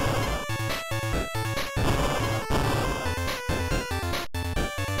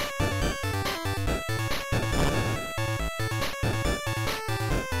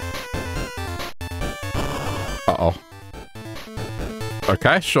 Uh-oh.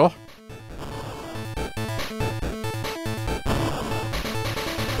 Okay, sure.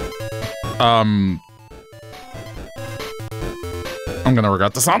 I'm gonna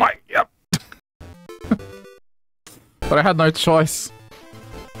regret this, aren't I? Yep. But I had no choice.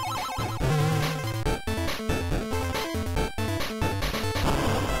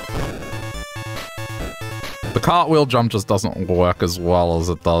 The cartwheel jump just doesn't work as well as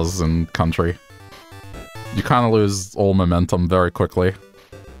it does in country. You kind of lose all momentum very quickly.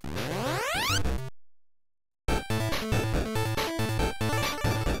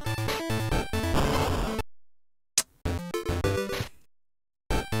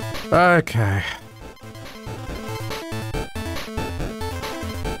 Okay.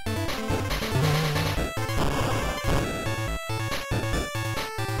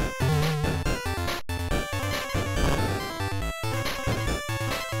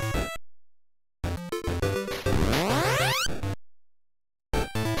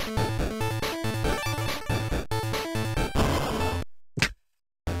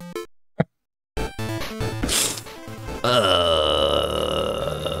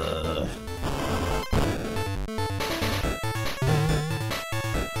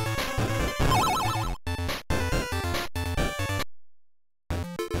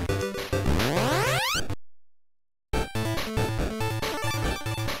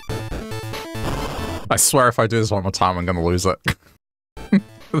 I swear if I do this one more time, I'm gonna lose it.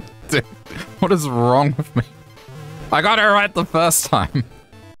 Dude, what is wrong with me? I got it right the first time.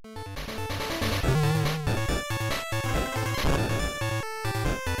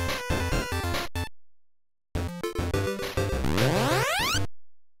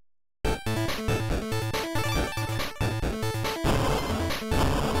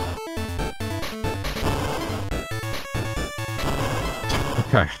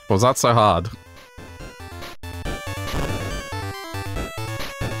 Okay, was that so hard?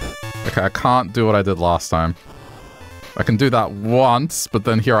 Okay, I can't do what I did last time. I can do that once, but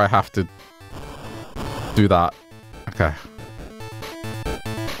then here I have to do that. Okay.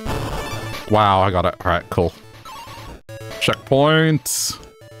 Wow, I got it. Alright, cool. Checkpoint.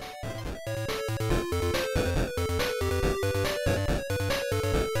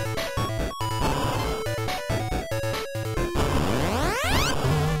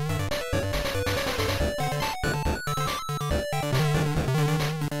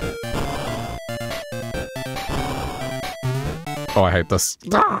 Oh, I hate this.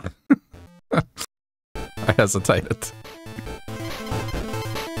 Ah! I hesitated.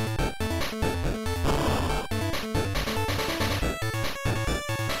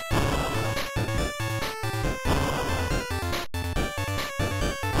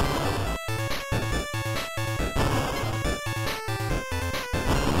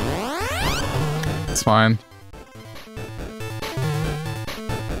 It's fine.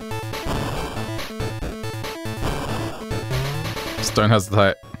 Just don't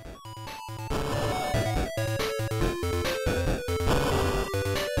hesitate.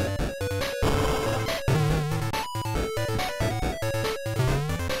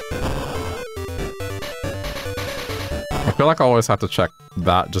 I feel like I always have to check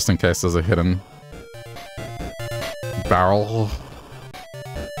that just in case there's a hidden barrel.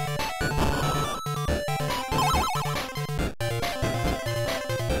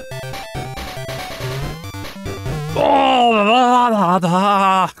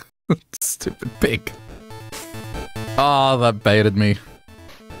 Oh, stupid pig. Oh, that baited me.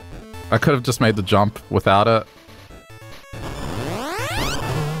 I could have just made the jump without it.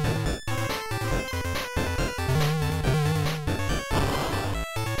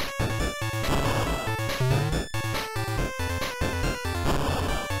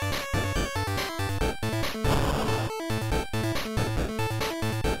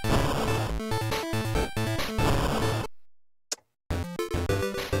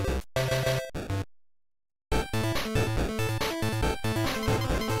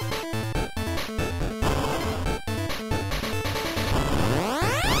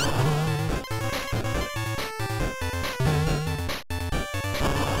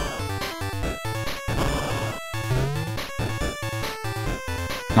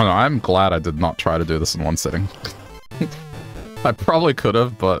 I don't know, I'm glad I did not try to do this in one sitting. I probably could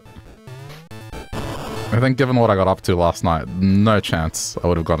have, but I think given what I got up to last night, no chance I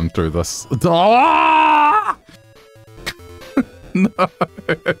would have gotten through this. Ah! No.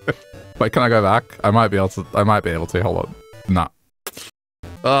 Wait, can I go back? I might be able to. Hold on. Nah.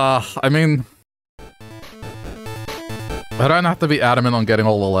 I mean, I don't have to be adamant on getting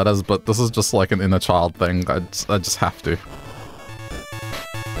all the letters, but this is just like an inner child thing. I just have to.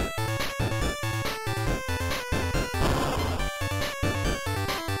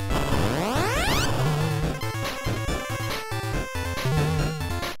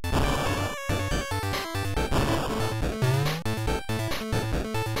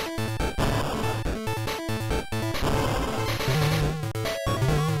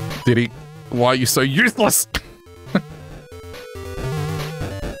 Diddy, why are you so useless?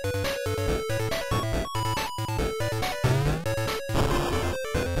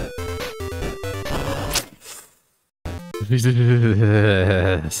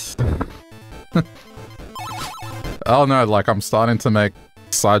 Oh no, like I'm starting to make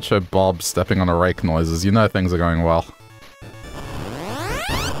Sideshow Bob stepping on a rake noises. You know things are going well.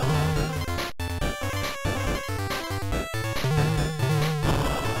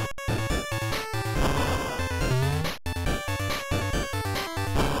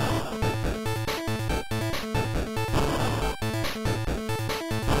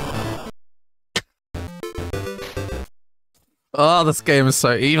 Oh, this game is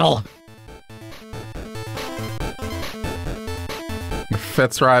so evil. It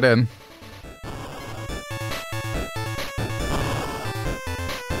fits right in.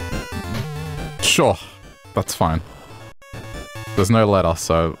 Sure, that's fine. There's no letter,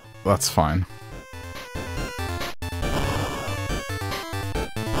 so that's fine.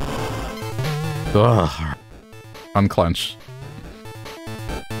 Ugh. Unclench.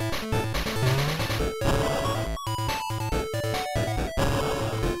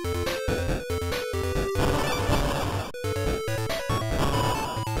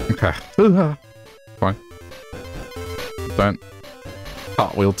 Okay. Fine. Don't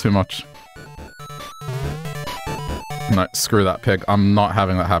cartwheel too much. No, screw that pig. I'm not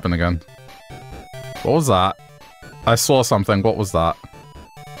having that happen again. What was that? I saw something. What was that?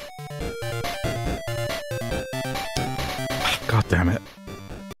 God damn it.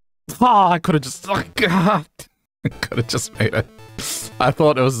 Oh, I could have just... Oh, God. I could have just made it. I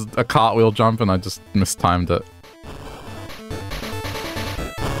thought it was a cartwheel jump and I just mistimed it.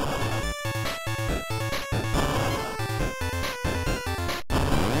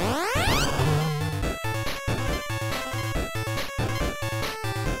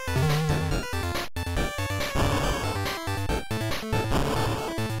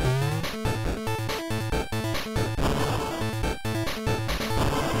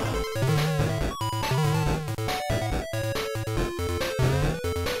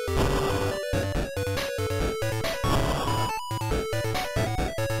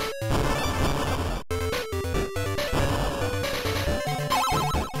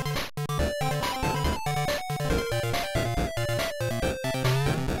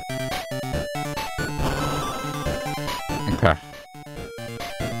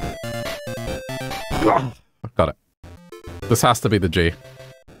 Got it. This has to be the G.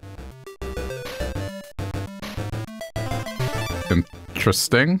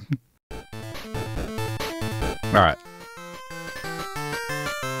 Interesting. Alright.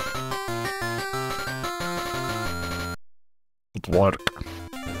 It'll work.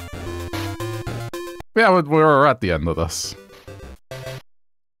 Yeah, we're at the end of this.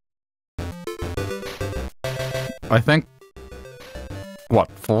 I think... What?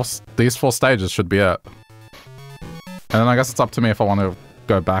 These 4 stages should be it. And then I guess it's up to me if I want to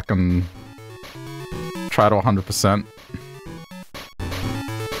go back and try to 100%.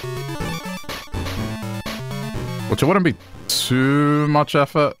 Which it wouldn't be too much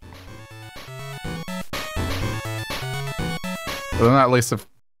effort. But then at least if...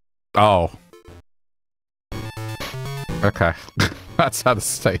 Oh. Okay. That's how the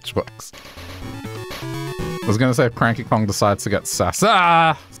stage works. I was gonna say if Cranky Kong decides to get sassy.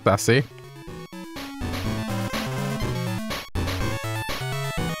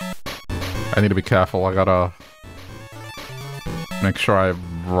 I need to be careful. I gotta make sure I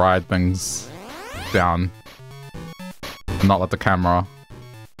ride things down and not let the camera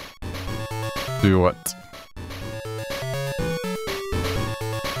do it.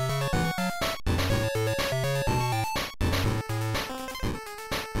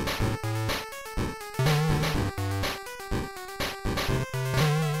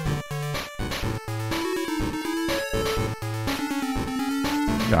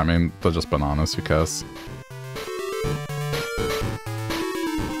 Yeah, I mean, they're just bananas, who cares?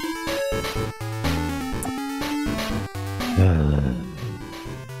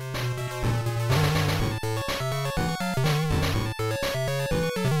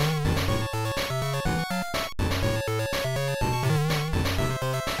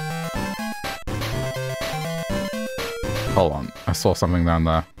 Hold on, I saw something down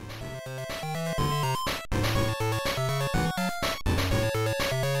there.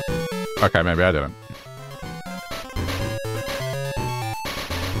 Okay, maybe I didn't.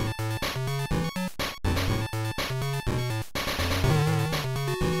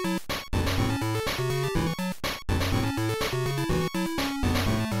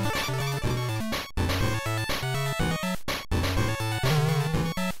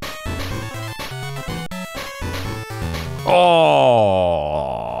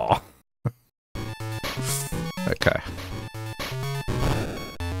 Oh. Okay.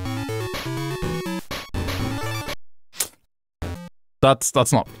 That's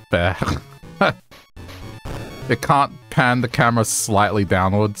not fair. It can't pan the camera slightly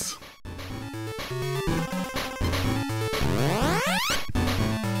downwards.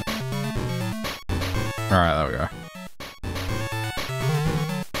 Alright, there we go.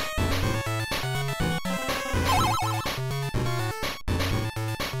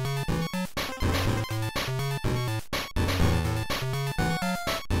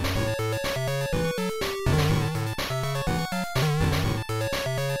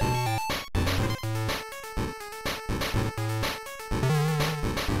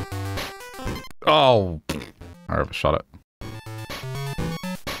 Oh, I overshot it.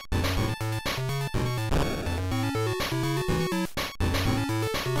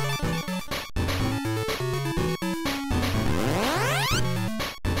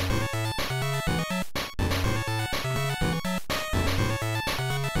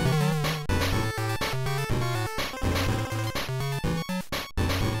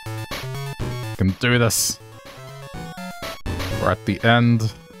 Can do this. We're at the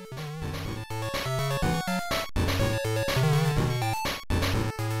end.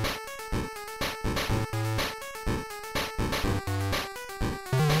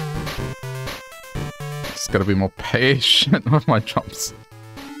 Gotta be more patient with my jumps.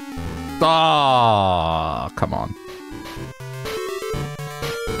 Ah, come on.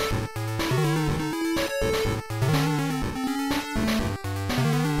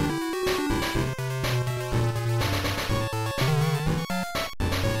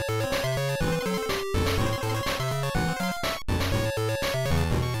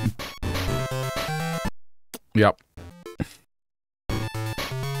 Yep.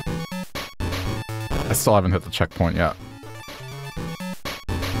 I still haven't hit the checkpoint yet.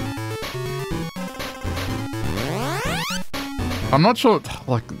 I'm not sure,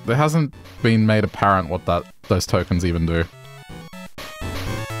 like, there hasn't been made apparent what those tokens even do.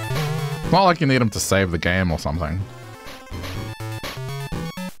 It's not like you need them to save the game or something.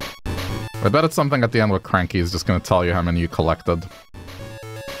 I bet it's something at the end where Cranky is just going to tell you how many you collected.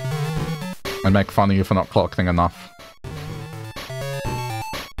 And make fun of you for not collecting enough.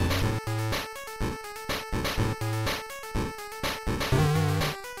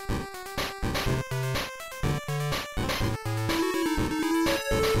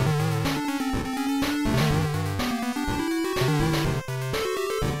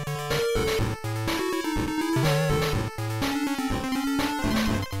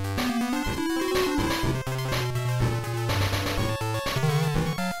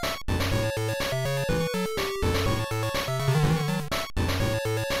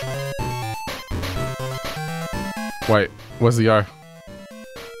 Wait, where's the O?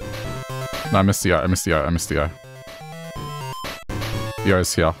 No, I missed the O, I missed the O, I missed the O. The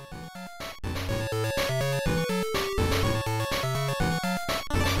O's here.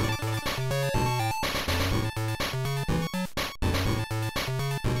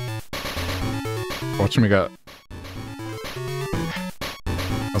 Watching me get...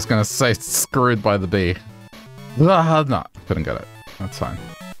 I was gonna say screwed by the B. No, couldn't get it. That's fine.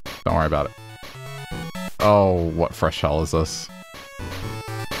 Don't worry about it. Oh, what fresh hell is this?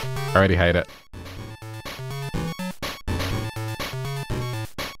 I already hate it.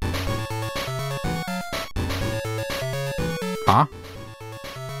 Huh?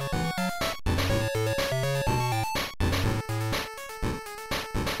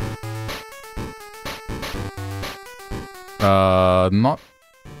 Not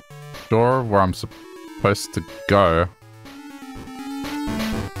sure where I'm supposed to go.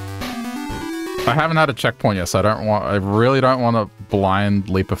 I haven't had a checkpoint yet, so I really don't want to blind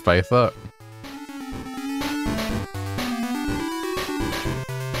leap of faith it.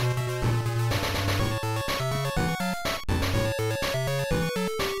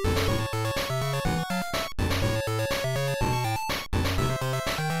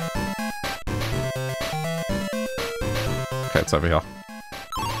 Okay, it's over here.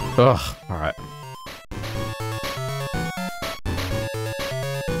 Ugh, alright.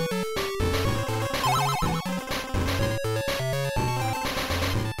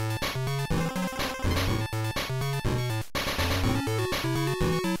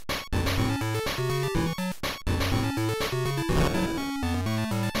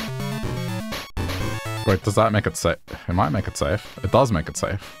 Wait, does that make it safe? It might make it safe. It does make it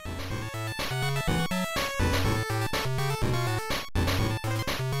safe.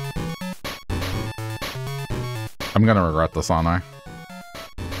 I'm gonna regret this, aren't I?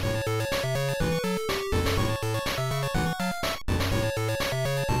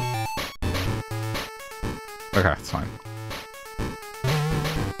 Okay, it's fine.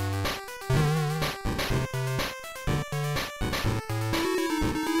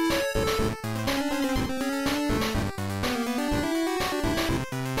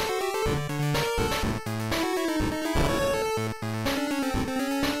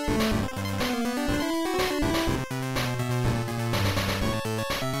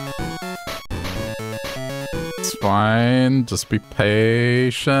 Fine, just be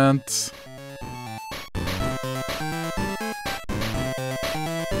patient.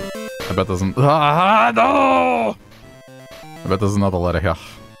 I bet there's an— ah, no! I bet there's another letter here.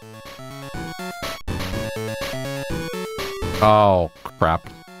 Oh, crap.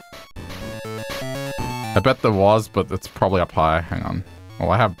 I bet there was, but it's probably up high. Hang on. Well,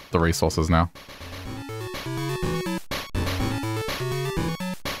 I have the resources now.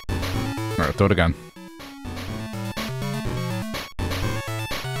 Alright, do it again.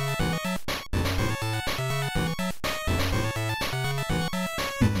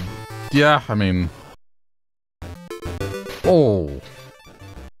 Yeah, I mean... Oh!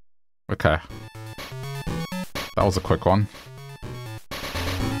 Okay. That was a quick one.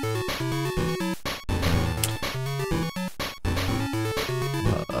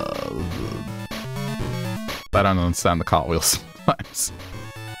 I don't understand the cartwheels sometimes.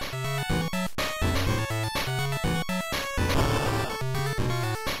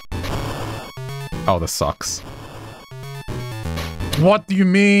 Oh, this sucks. What do you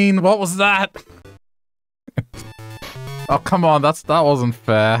mean? What was that? Oh, come on, that wasn't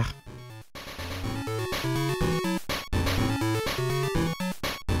fair.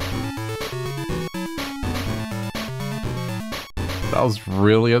 That was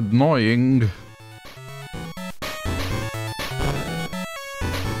really annoying.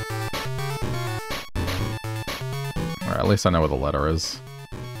 Alright, at least I know where the letter is.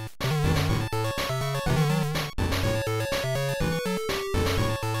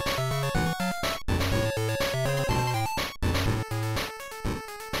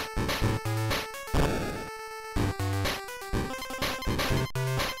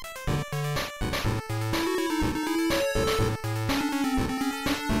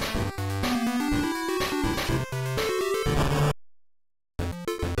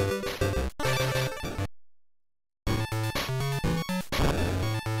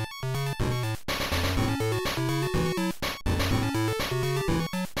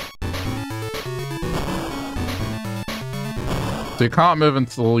 So you can't move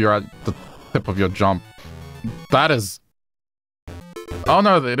until you're at the tip of your jump. That is... Oh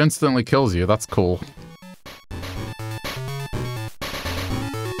no, it instantly kills you. That's cool.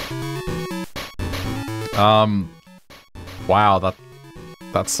 Wow, that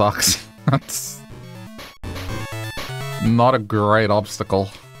sucks. That's not a great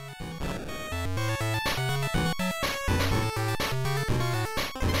obstacle.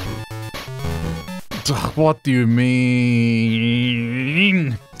 What do you mean?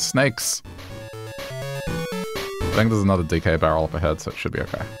 Snakes. I think there's another DK barrel up ahead, so it should be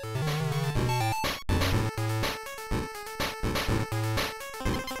okay.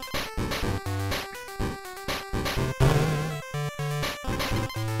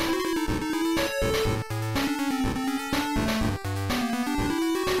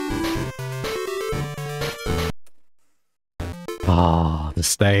 Ah, the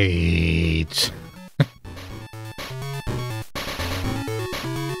stage.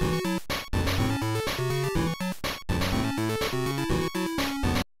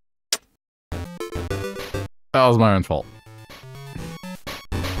 That was my own fault.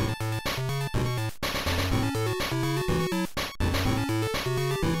 I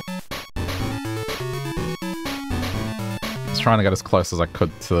was trying to get as close as I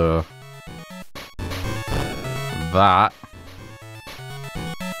could to that.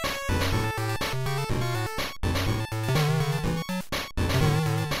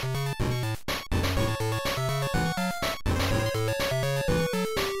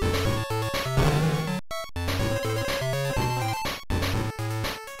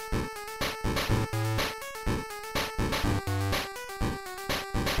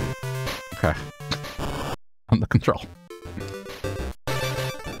 Okay. Under control.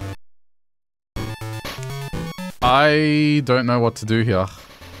 I don't know what to do here.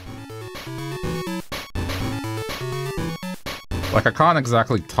 Like, I can't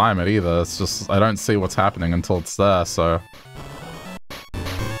exactly time it either. It's just, I don't see what's happening until it's there, so...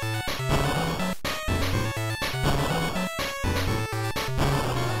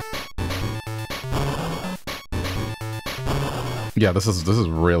 Yeah, this is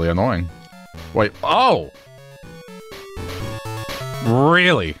really annoying. Wait, oh!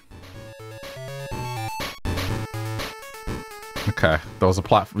 Really? Okay, there was a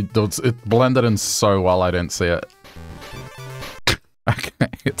platform. It blended in so well I didn't see it. Okay,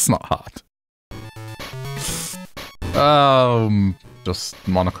 it's not hard. Just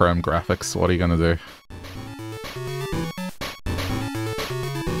monochrome graphics. What are you gonna do?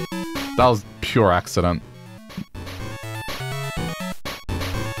 That was pure accident.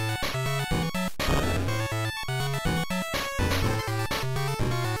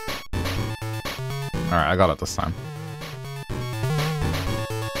 Alright, I got it this time.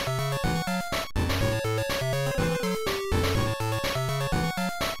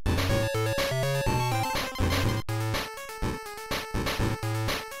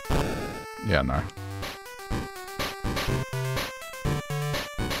 Yeah, no.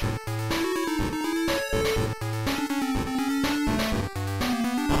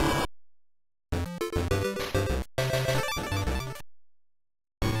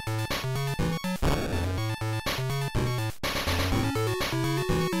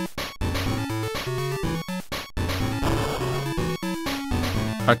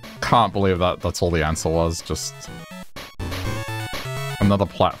 I can't believe that's all the answer was, just... another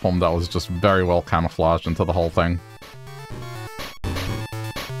platform that was just very well camouflaged into the whole thing.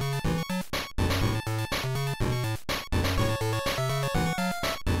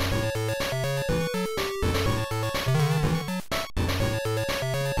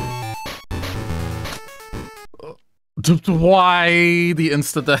 Why the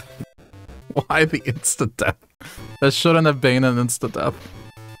insta-death? Why the insta-death? There shouldn't have been an insta-death.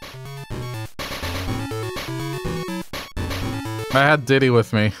 I had Diddy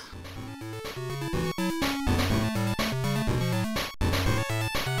with me.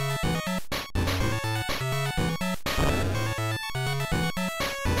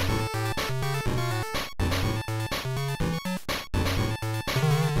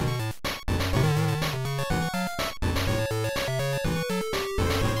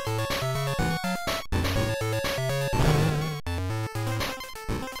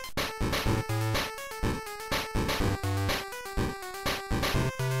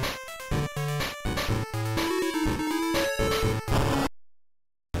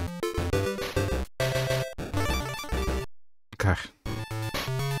 Okay.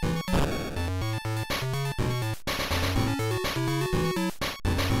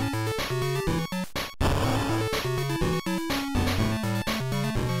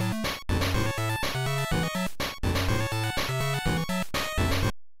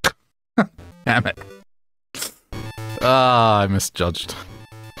 Damn it. Ah, I misjudged.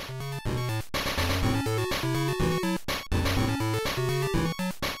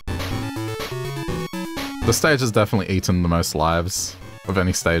 The stage has definitely eaten the most lives of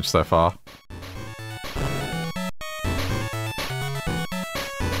any stage so far.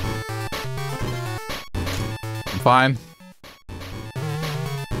 I'm fine.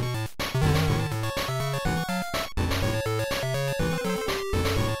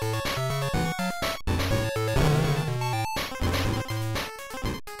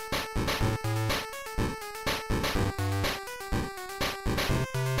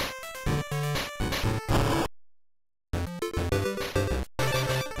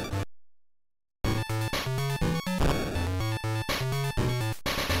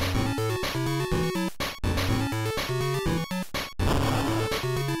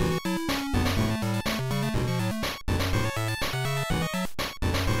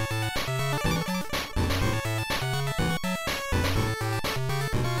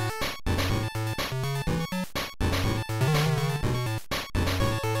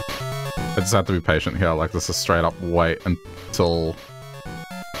 I just have to be patient here, like this is straight up wait until...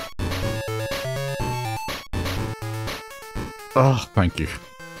 Oh, thank you.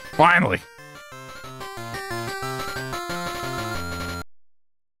 Finally!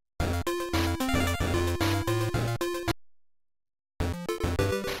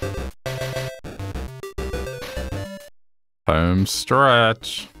 Home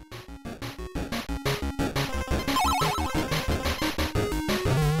stretch.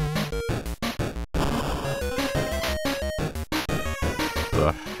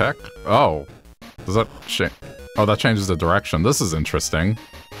 the heck? Oh. Does that change? Oh, that changes the direction. This is interesting.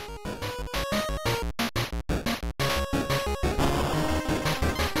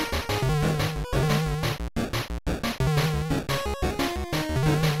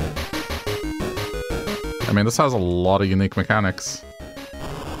 I mean, this has a lot of unique mechanics.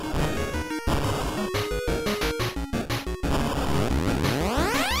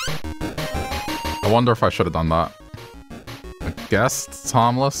 I wonder if I should have done that. I guess it's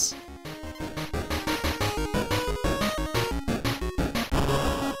harmless.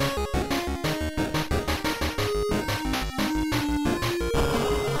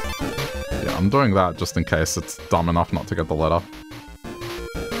 Yeah, I'm doing that just in case it's dumb enough not to get the letter.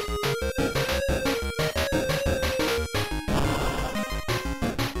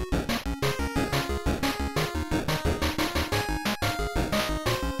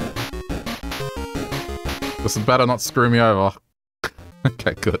 This better not screw me over.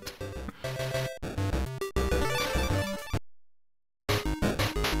 Okay, good.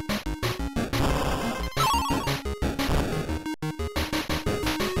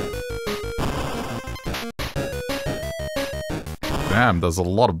 Damn, there's a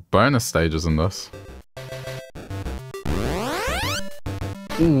lot of bonus stages in this.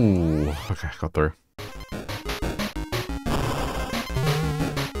 Ooh, okay, got through.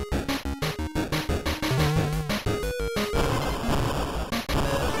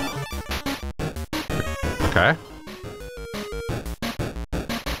 Okay.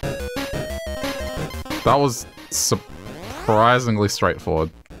 That was surprisingly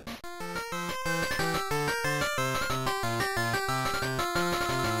straightforward.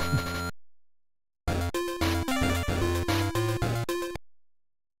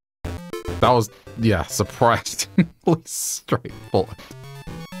 That was, yeah, surprisingly straightforward.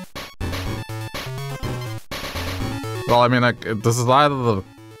 Well, I mean, like, this is either the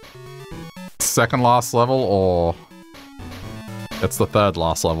second last level or it's the third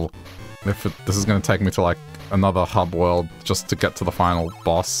last level. If this is going to take me to like another hub world just to get to the final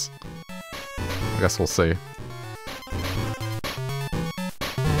boss, I guess we'll see.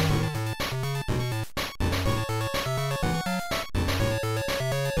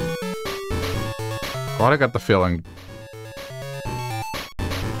 Why'd I get the feeling?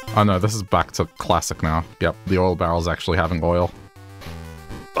 Oh no, this is back to classic now. Yep, the oil barrel's actually having oil.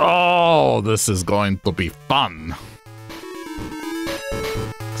 Oh, this is going to be fun!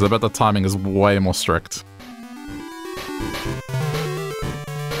 Because I bet the timing is way more strict.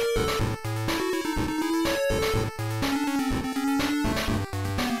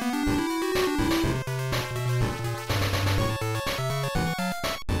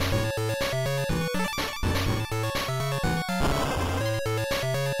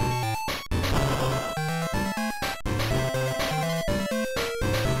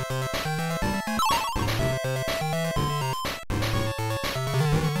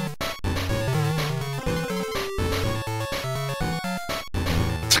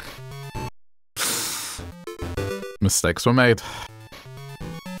 Mistakes were made.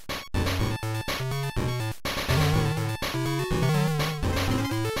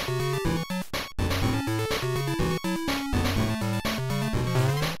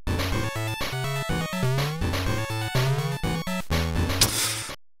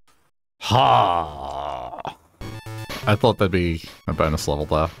 Ha! I thought there'd be a bonus level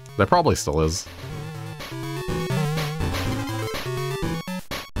there. There probably still is.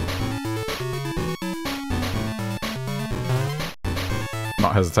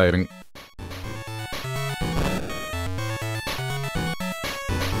 Not hesitating.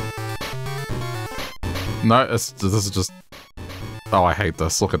 No, this is just... Oh, I hate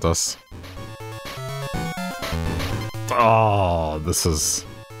this. Look at this. Oh, this is...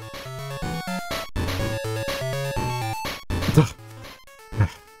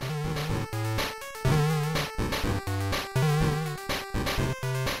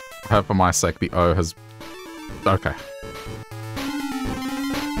 I hope for my sake the O has... Okay.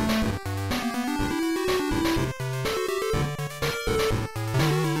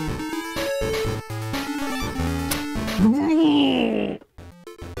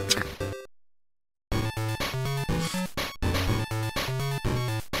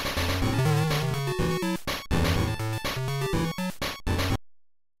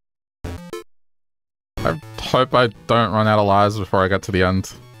 I hope I don't run out of lives before I get to the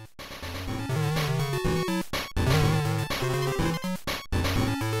end.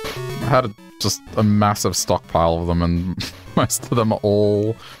 I had just a massive stockpile of them and most of them are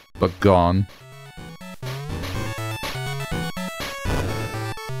all but gone.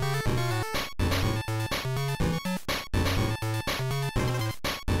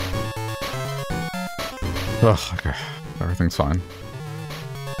 Ugh, okay. Everything's fine.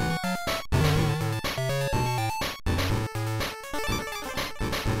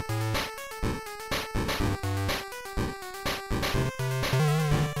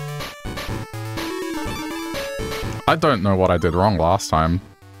 I don't know what I did wrong last time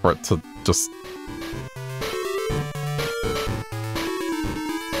for it to just...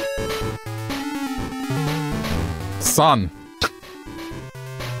 Son!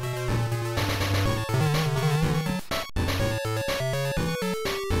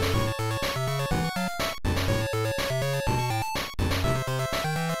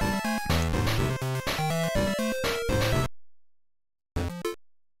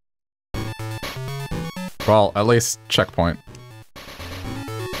 Well, at least checkpoint.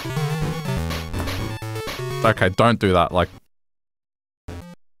 Okay, don't do that, like...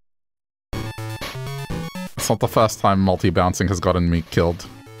 It's not the first time multi-bouncing has gotten me killed.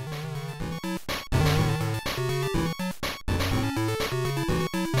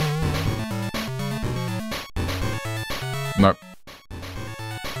 Nope.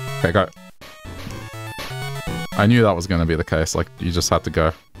 Okay, go. I knew that was gonna be the case, like, you just had to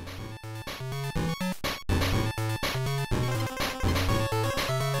go.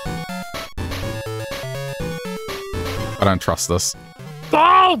 I don't trust this.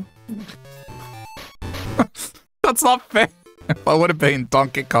 Oh! That's not fair. If I would have been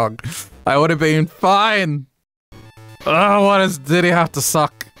Donkey Kong, I would have been fine. Oh, what does Diddy have to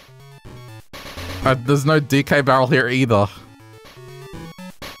suck? There's no DK barrel here either.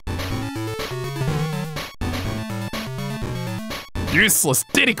 Useless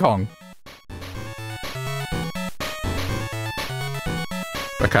Diddy Kong.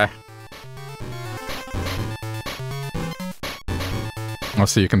 Okay. Oh,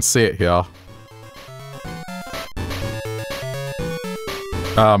 so you can see it here.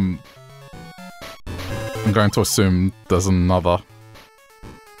 I'm going to assume there's another...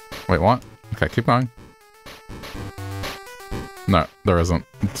 Wait, what? Okay, keep going. No, there isn't.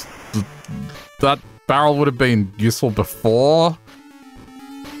 That barrel would have been useful before,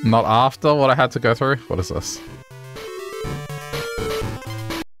 not after what I had to go through. What is this?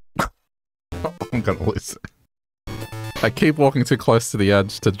 I'm gonna lose it. I keep walking too close to the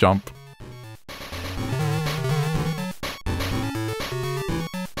edge to jump.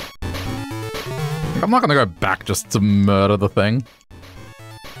 I'm not gonna go back just to murder the thing.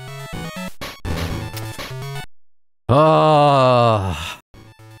 Oh,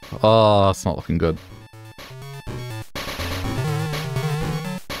 it's not looking good.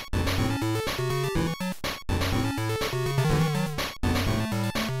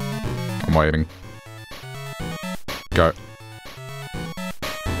 I'm waiting. Go.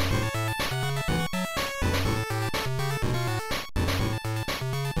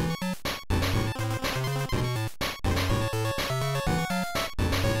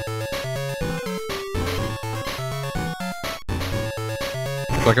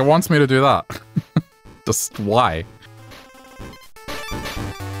 Like, it wants me to do that. Just why?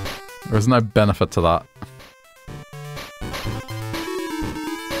 There's no benefit to that.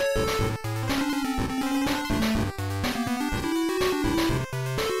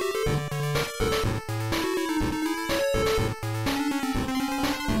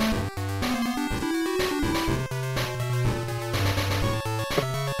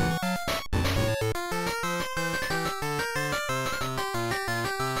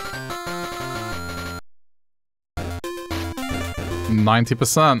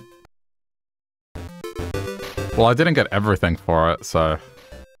 %. Well, I didn't get everything for it, so...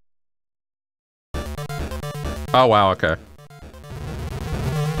 Oh, wow, okay.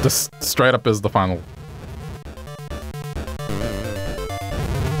 Just straight up is the final.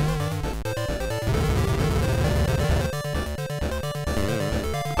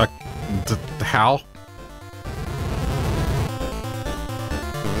 How?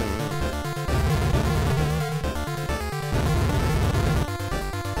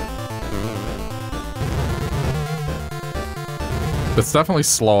 It's definitely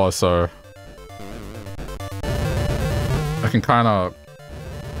slower, so I can kind of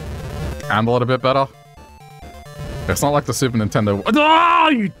handle it a bit better. It's not like the Super Nintendo. Oh,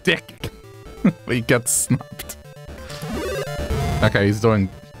 you dick! He gets snapped. Okay, he's doing...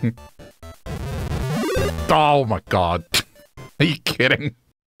 Oh my god. Are you kidding?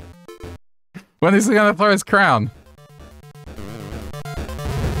 When is he gonna throw his crown?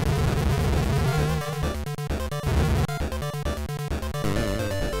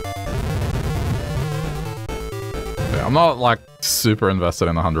 I'm not, like, super invested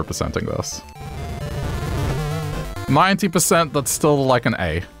in 100%ing this. 90%, that's still, like, an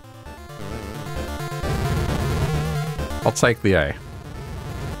A. I'll take the A.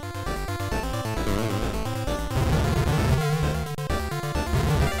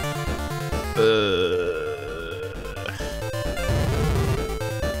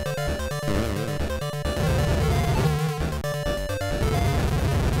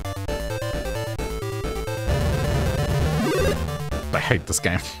 I hate this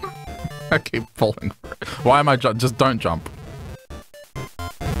game. I keep falling for it. Why am I just don't jump?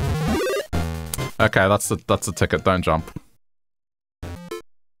 Okay, that's the ticket. Don't jump.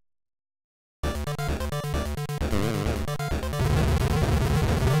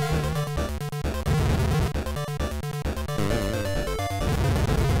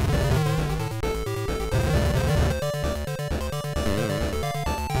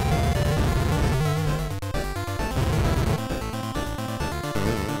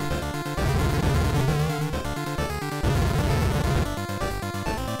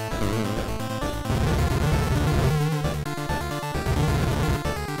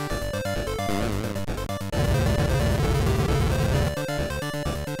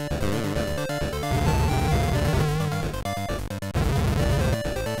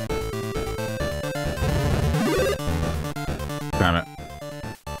 Damn it.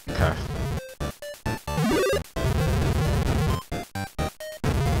 Okay.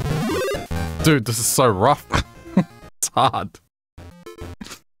 Dude, this is so rough. It's hard.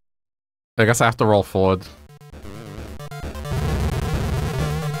 I guess I have to roll forward.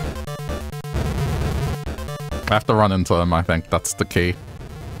 I have to run into them, I think. That's the key.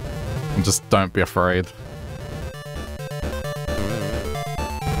 And just don't be afraid.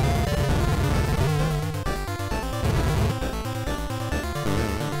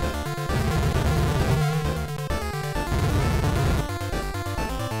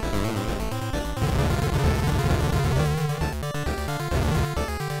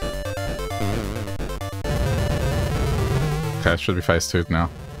 Okay, it should be phase 2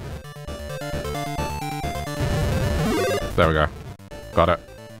 now. There we go. Got it.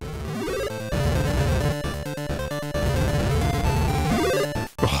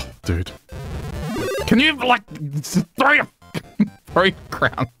 Oh, dude. Can you, like, throw your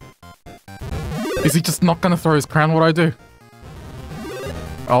crown? Is he just not gonna throw his crown? What do I do?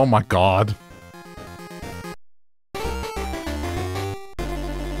 Oh my god.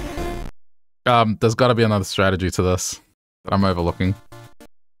 There's gotta be another strategy to this that I'm overlooking.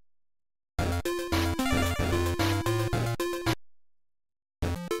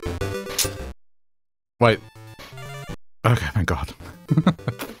 Wait. Okay, thank god.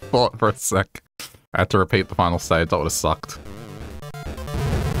 Thought for a sec I had to repeat the final stage. That would have sucked.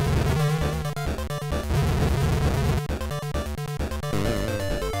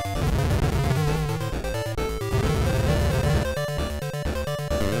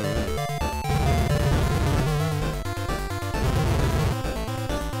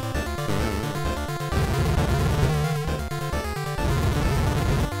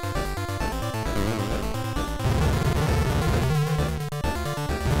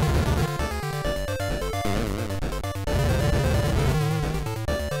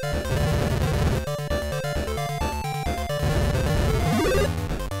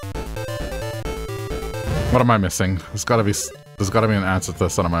 What am I missing? There's gotta be an answer to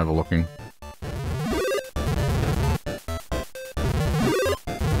this that I'm overlooking.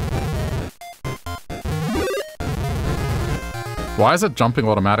 Why is it jumping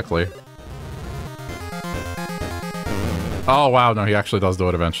automatically? Oh wow, no, he actually does do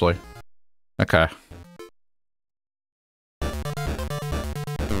it eventually. Okay.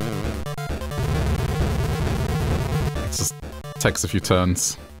 It just takes a few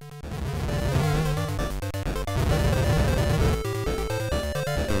turns.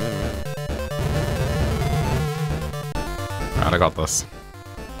 I got this.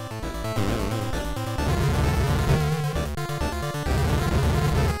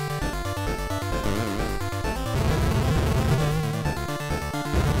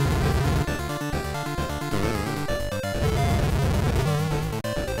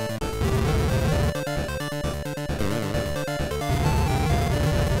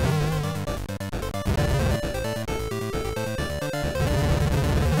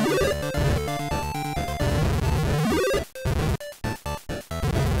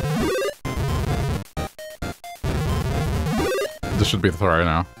 This should be the throw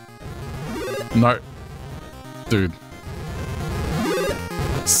now. No. Dude.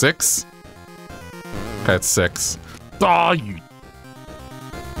 6? Okay, it's 6. Oh, you...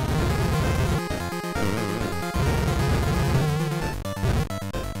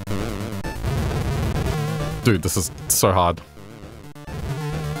 Dude, this is so hard.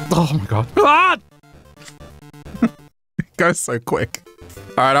 Oh my god. Ah! goes so quick.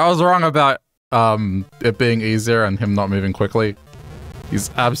 Alright, I was wrong about it being easier and him not moving quickly.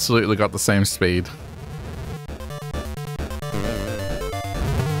 He's absolutely got the same speed.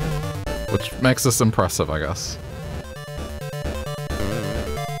 Which makes this impressive, I guess.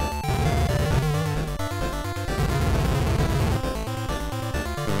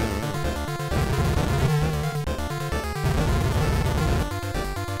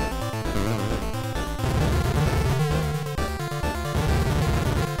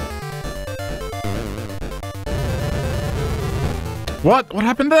 What? What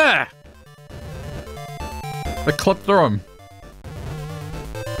happened there? I clipped through him.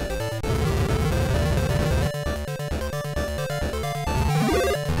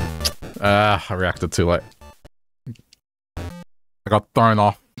 I reacted too late. I got thrown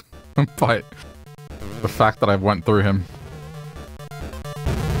off by the fact that I went through him.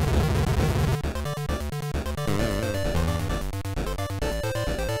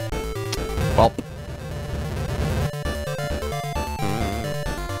 Well.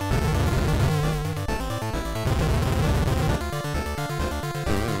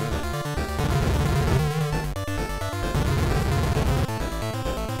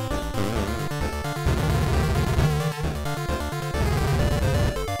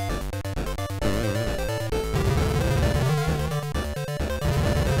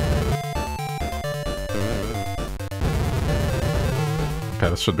 Okay,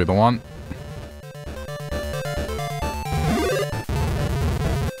 this should be the one.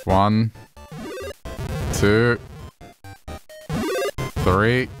 1, 2,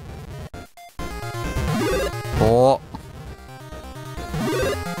 3, 4,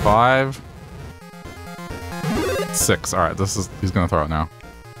 5, 6. Alright, this is... he's gonna throw it now.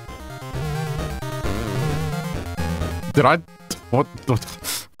 Did I... what?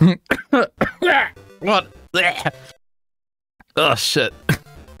 What? Oh, shit.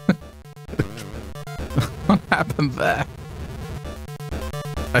 What happened there?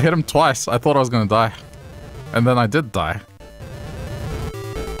 I hit him twice. I thought I was gonna die. And then I did die.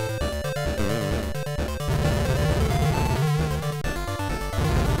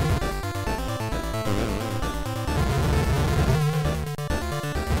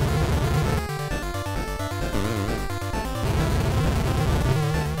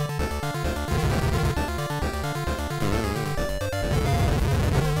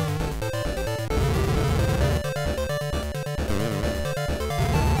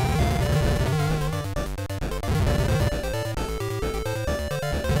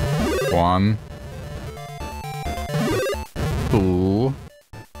 One, 2,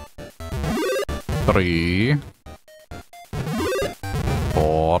 3,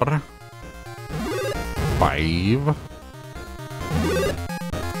 4, 5.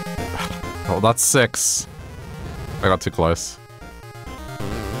 Oh, that's 6. I got too close.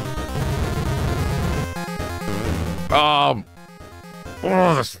 Oh,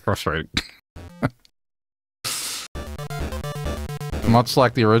 that's frustrating. Much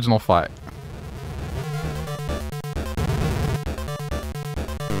like the original fight.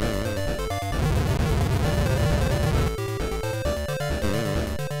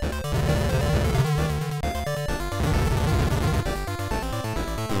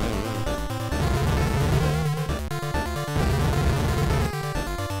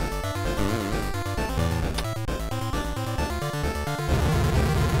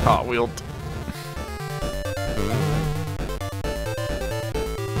 Cartwheeled.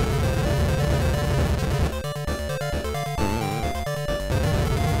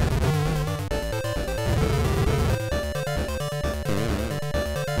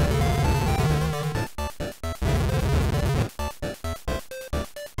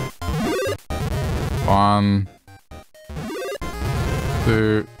 One,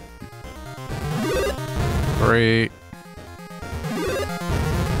 2, 3,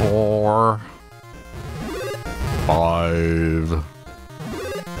 4, 5,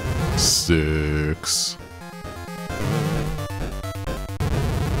 6.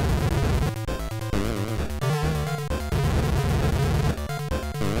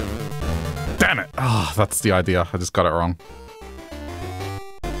 Damn it! Oh, that's the idea. I just got it wrong.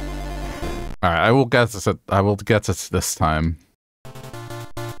 Alright, I will get it. I will get it this time.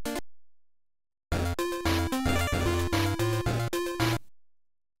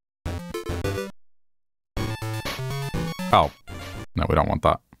 Oh. No, we don't want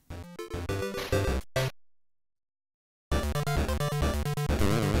that.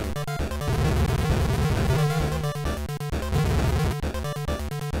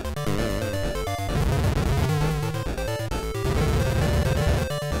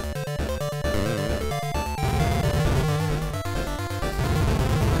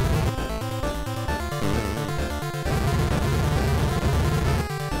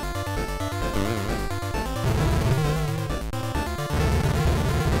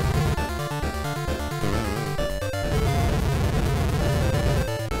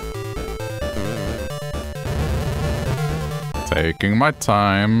 Taking my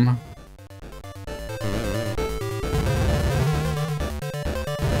time.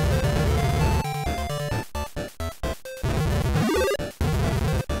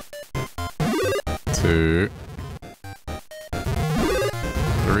 Two.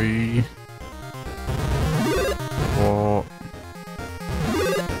 3. 4.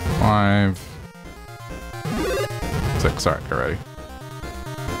 5. 6. Alright, get ready.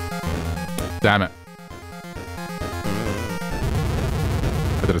 Damn it.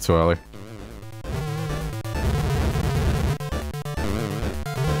 I did it too early.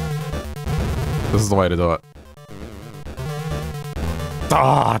 This is the way to do it.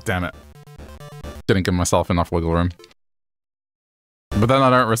 Ah, damn it. Didn't give myself enough wiggle room. But then I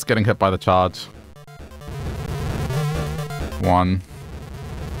don't risk getting hit by the charge. 1.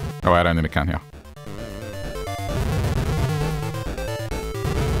 Oh, wait, I don't need a can here.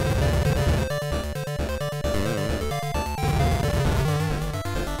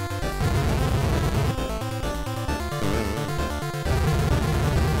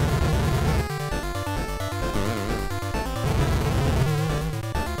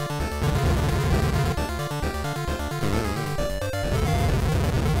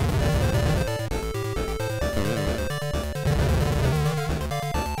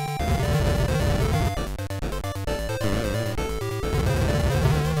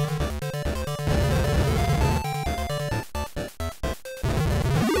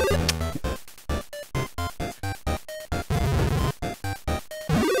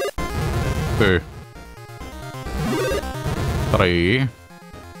 Two. 3.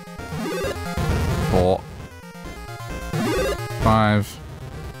 4. 5.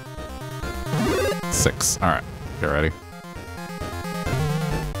 6. Alright, get ready.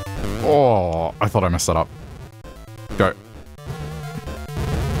 Oh, I thought I messed that up. Go.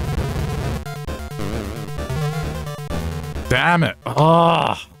 Damn it!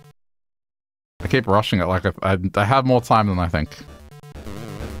 Oh. I keep rushing it like I have more time than I think.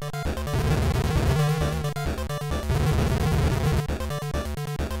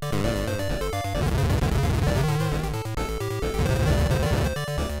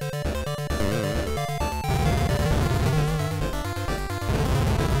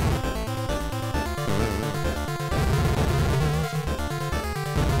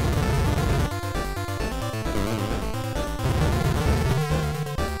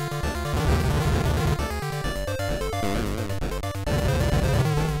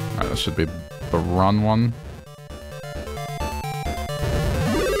 Should be the run one.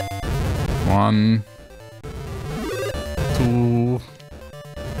 1, 2,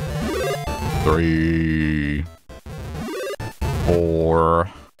 3, 4,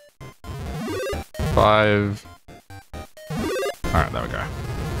 5. Alright, there we go.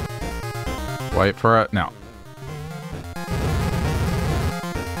 Wait for it. Now.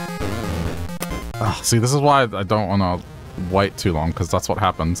 See, this is why I don't want to wait too long, because that's what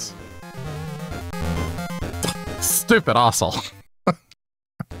happens. Stupid arsehole.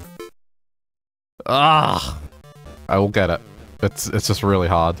 I will get it. It's just really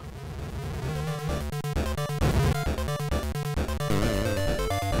hard.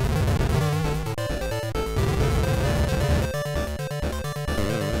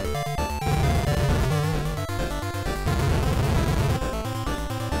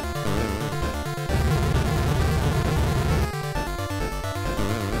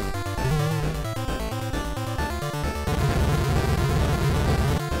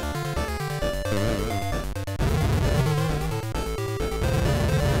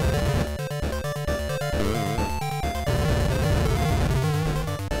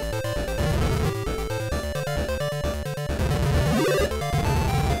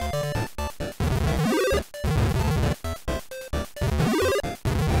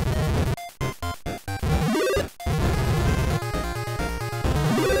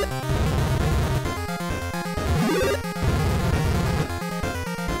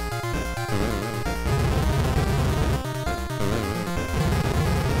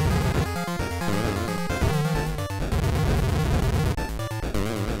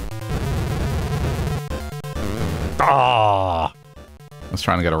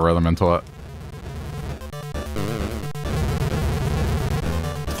 Trying to get a rhythm into it.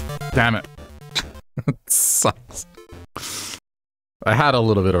 Damn it. It sucks. I had a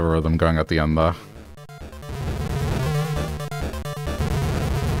little bit of a rhythm going at the end though.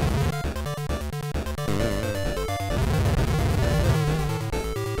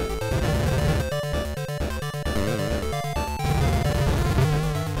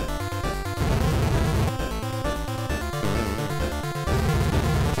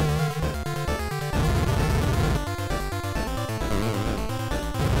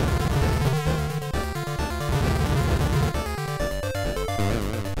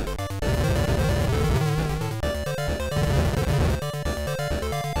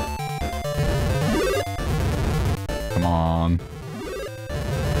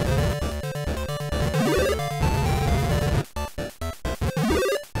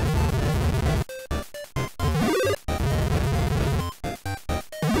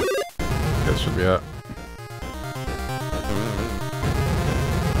 yet.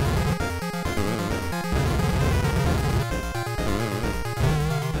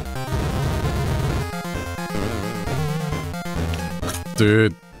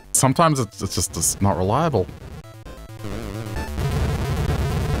 Dude, sometimes it's not reliable.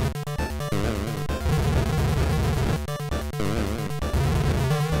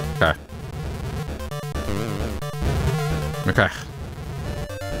 Okay. Okay.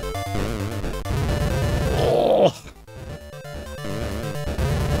 Oh.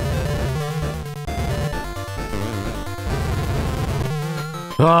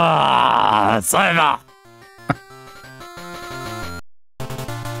 Ah, it's over.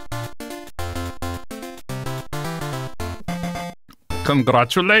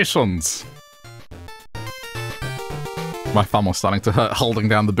 Congratulations! My thumb was starting to hurt holding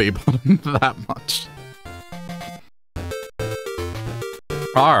down the B button that much.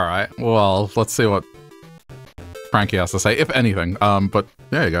 Alright, well, let's see what Frankie has to say, if anything. But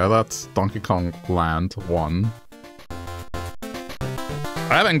there you go, that's Donkey Kong Land 1.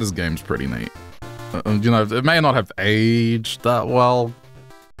 I think this game's pretty neat. You know, it may not have aged that well,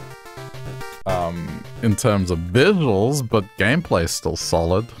 in terms of visuals, but gameplay's still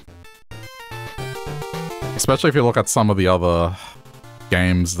solid. Especially if you look at some of the other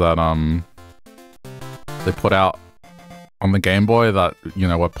games that, they put out on the Game Boy that, you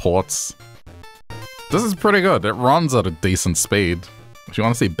know, were ports. This is pretty good. It runs at a decent speed. If you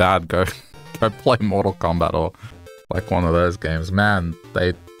want to see bad, go play Mortal Kombat or like one of those games. Man,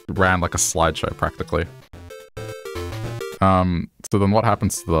 they ran like a slideshow practically. So then what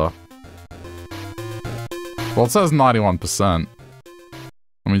happens to the... Well, it says 91%.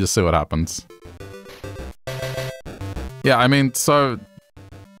 Let me just see what happens. Yeah, I mean, so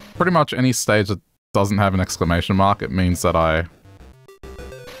pretty much any stage that doesn't have an exclamation mark, it means that I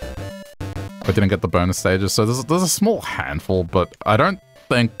didn't get the bonus stages. So there's a small handful, but I don't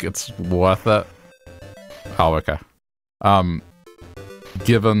think it's worth it. Oh, okay.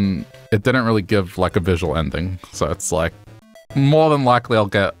 Given it didn't really give like a visual ending, so it's like more than likely I'll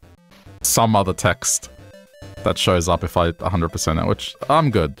get some other text that shows up if I 100% it, which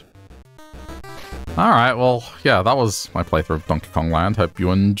I'm good. Alright, well, yeah, that was my playthrough of Donkey Kong Land. Hope you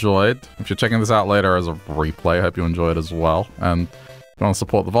enjoyed. If you're checking this out later as a replay, hope you enjoyed as well. And if you want to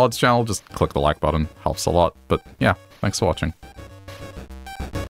support the VODs channel, just click the like button. Helps a lot. But yeah, thanks for watching.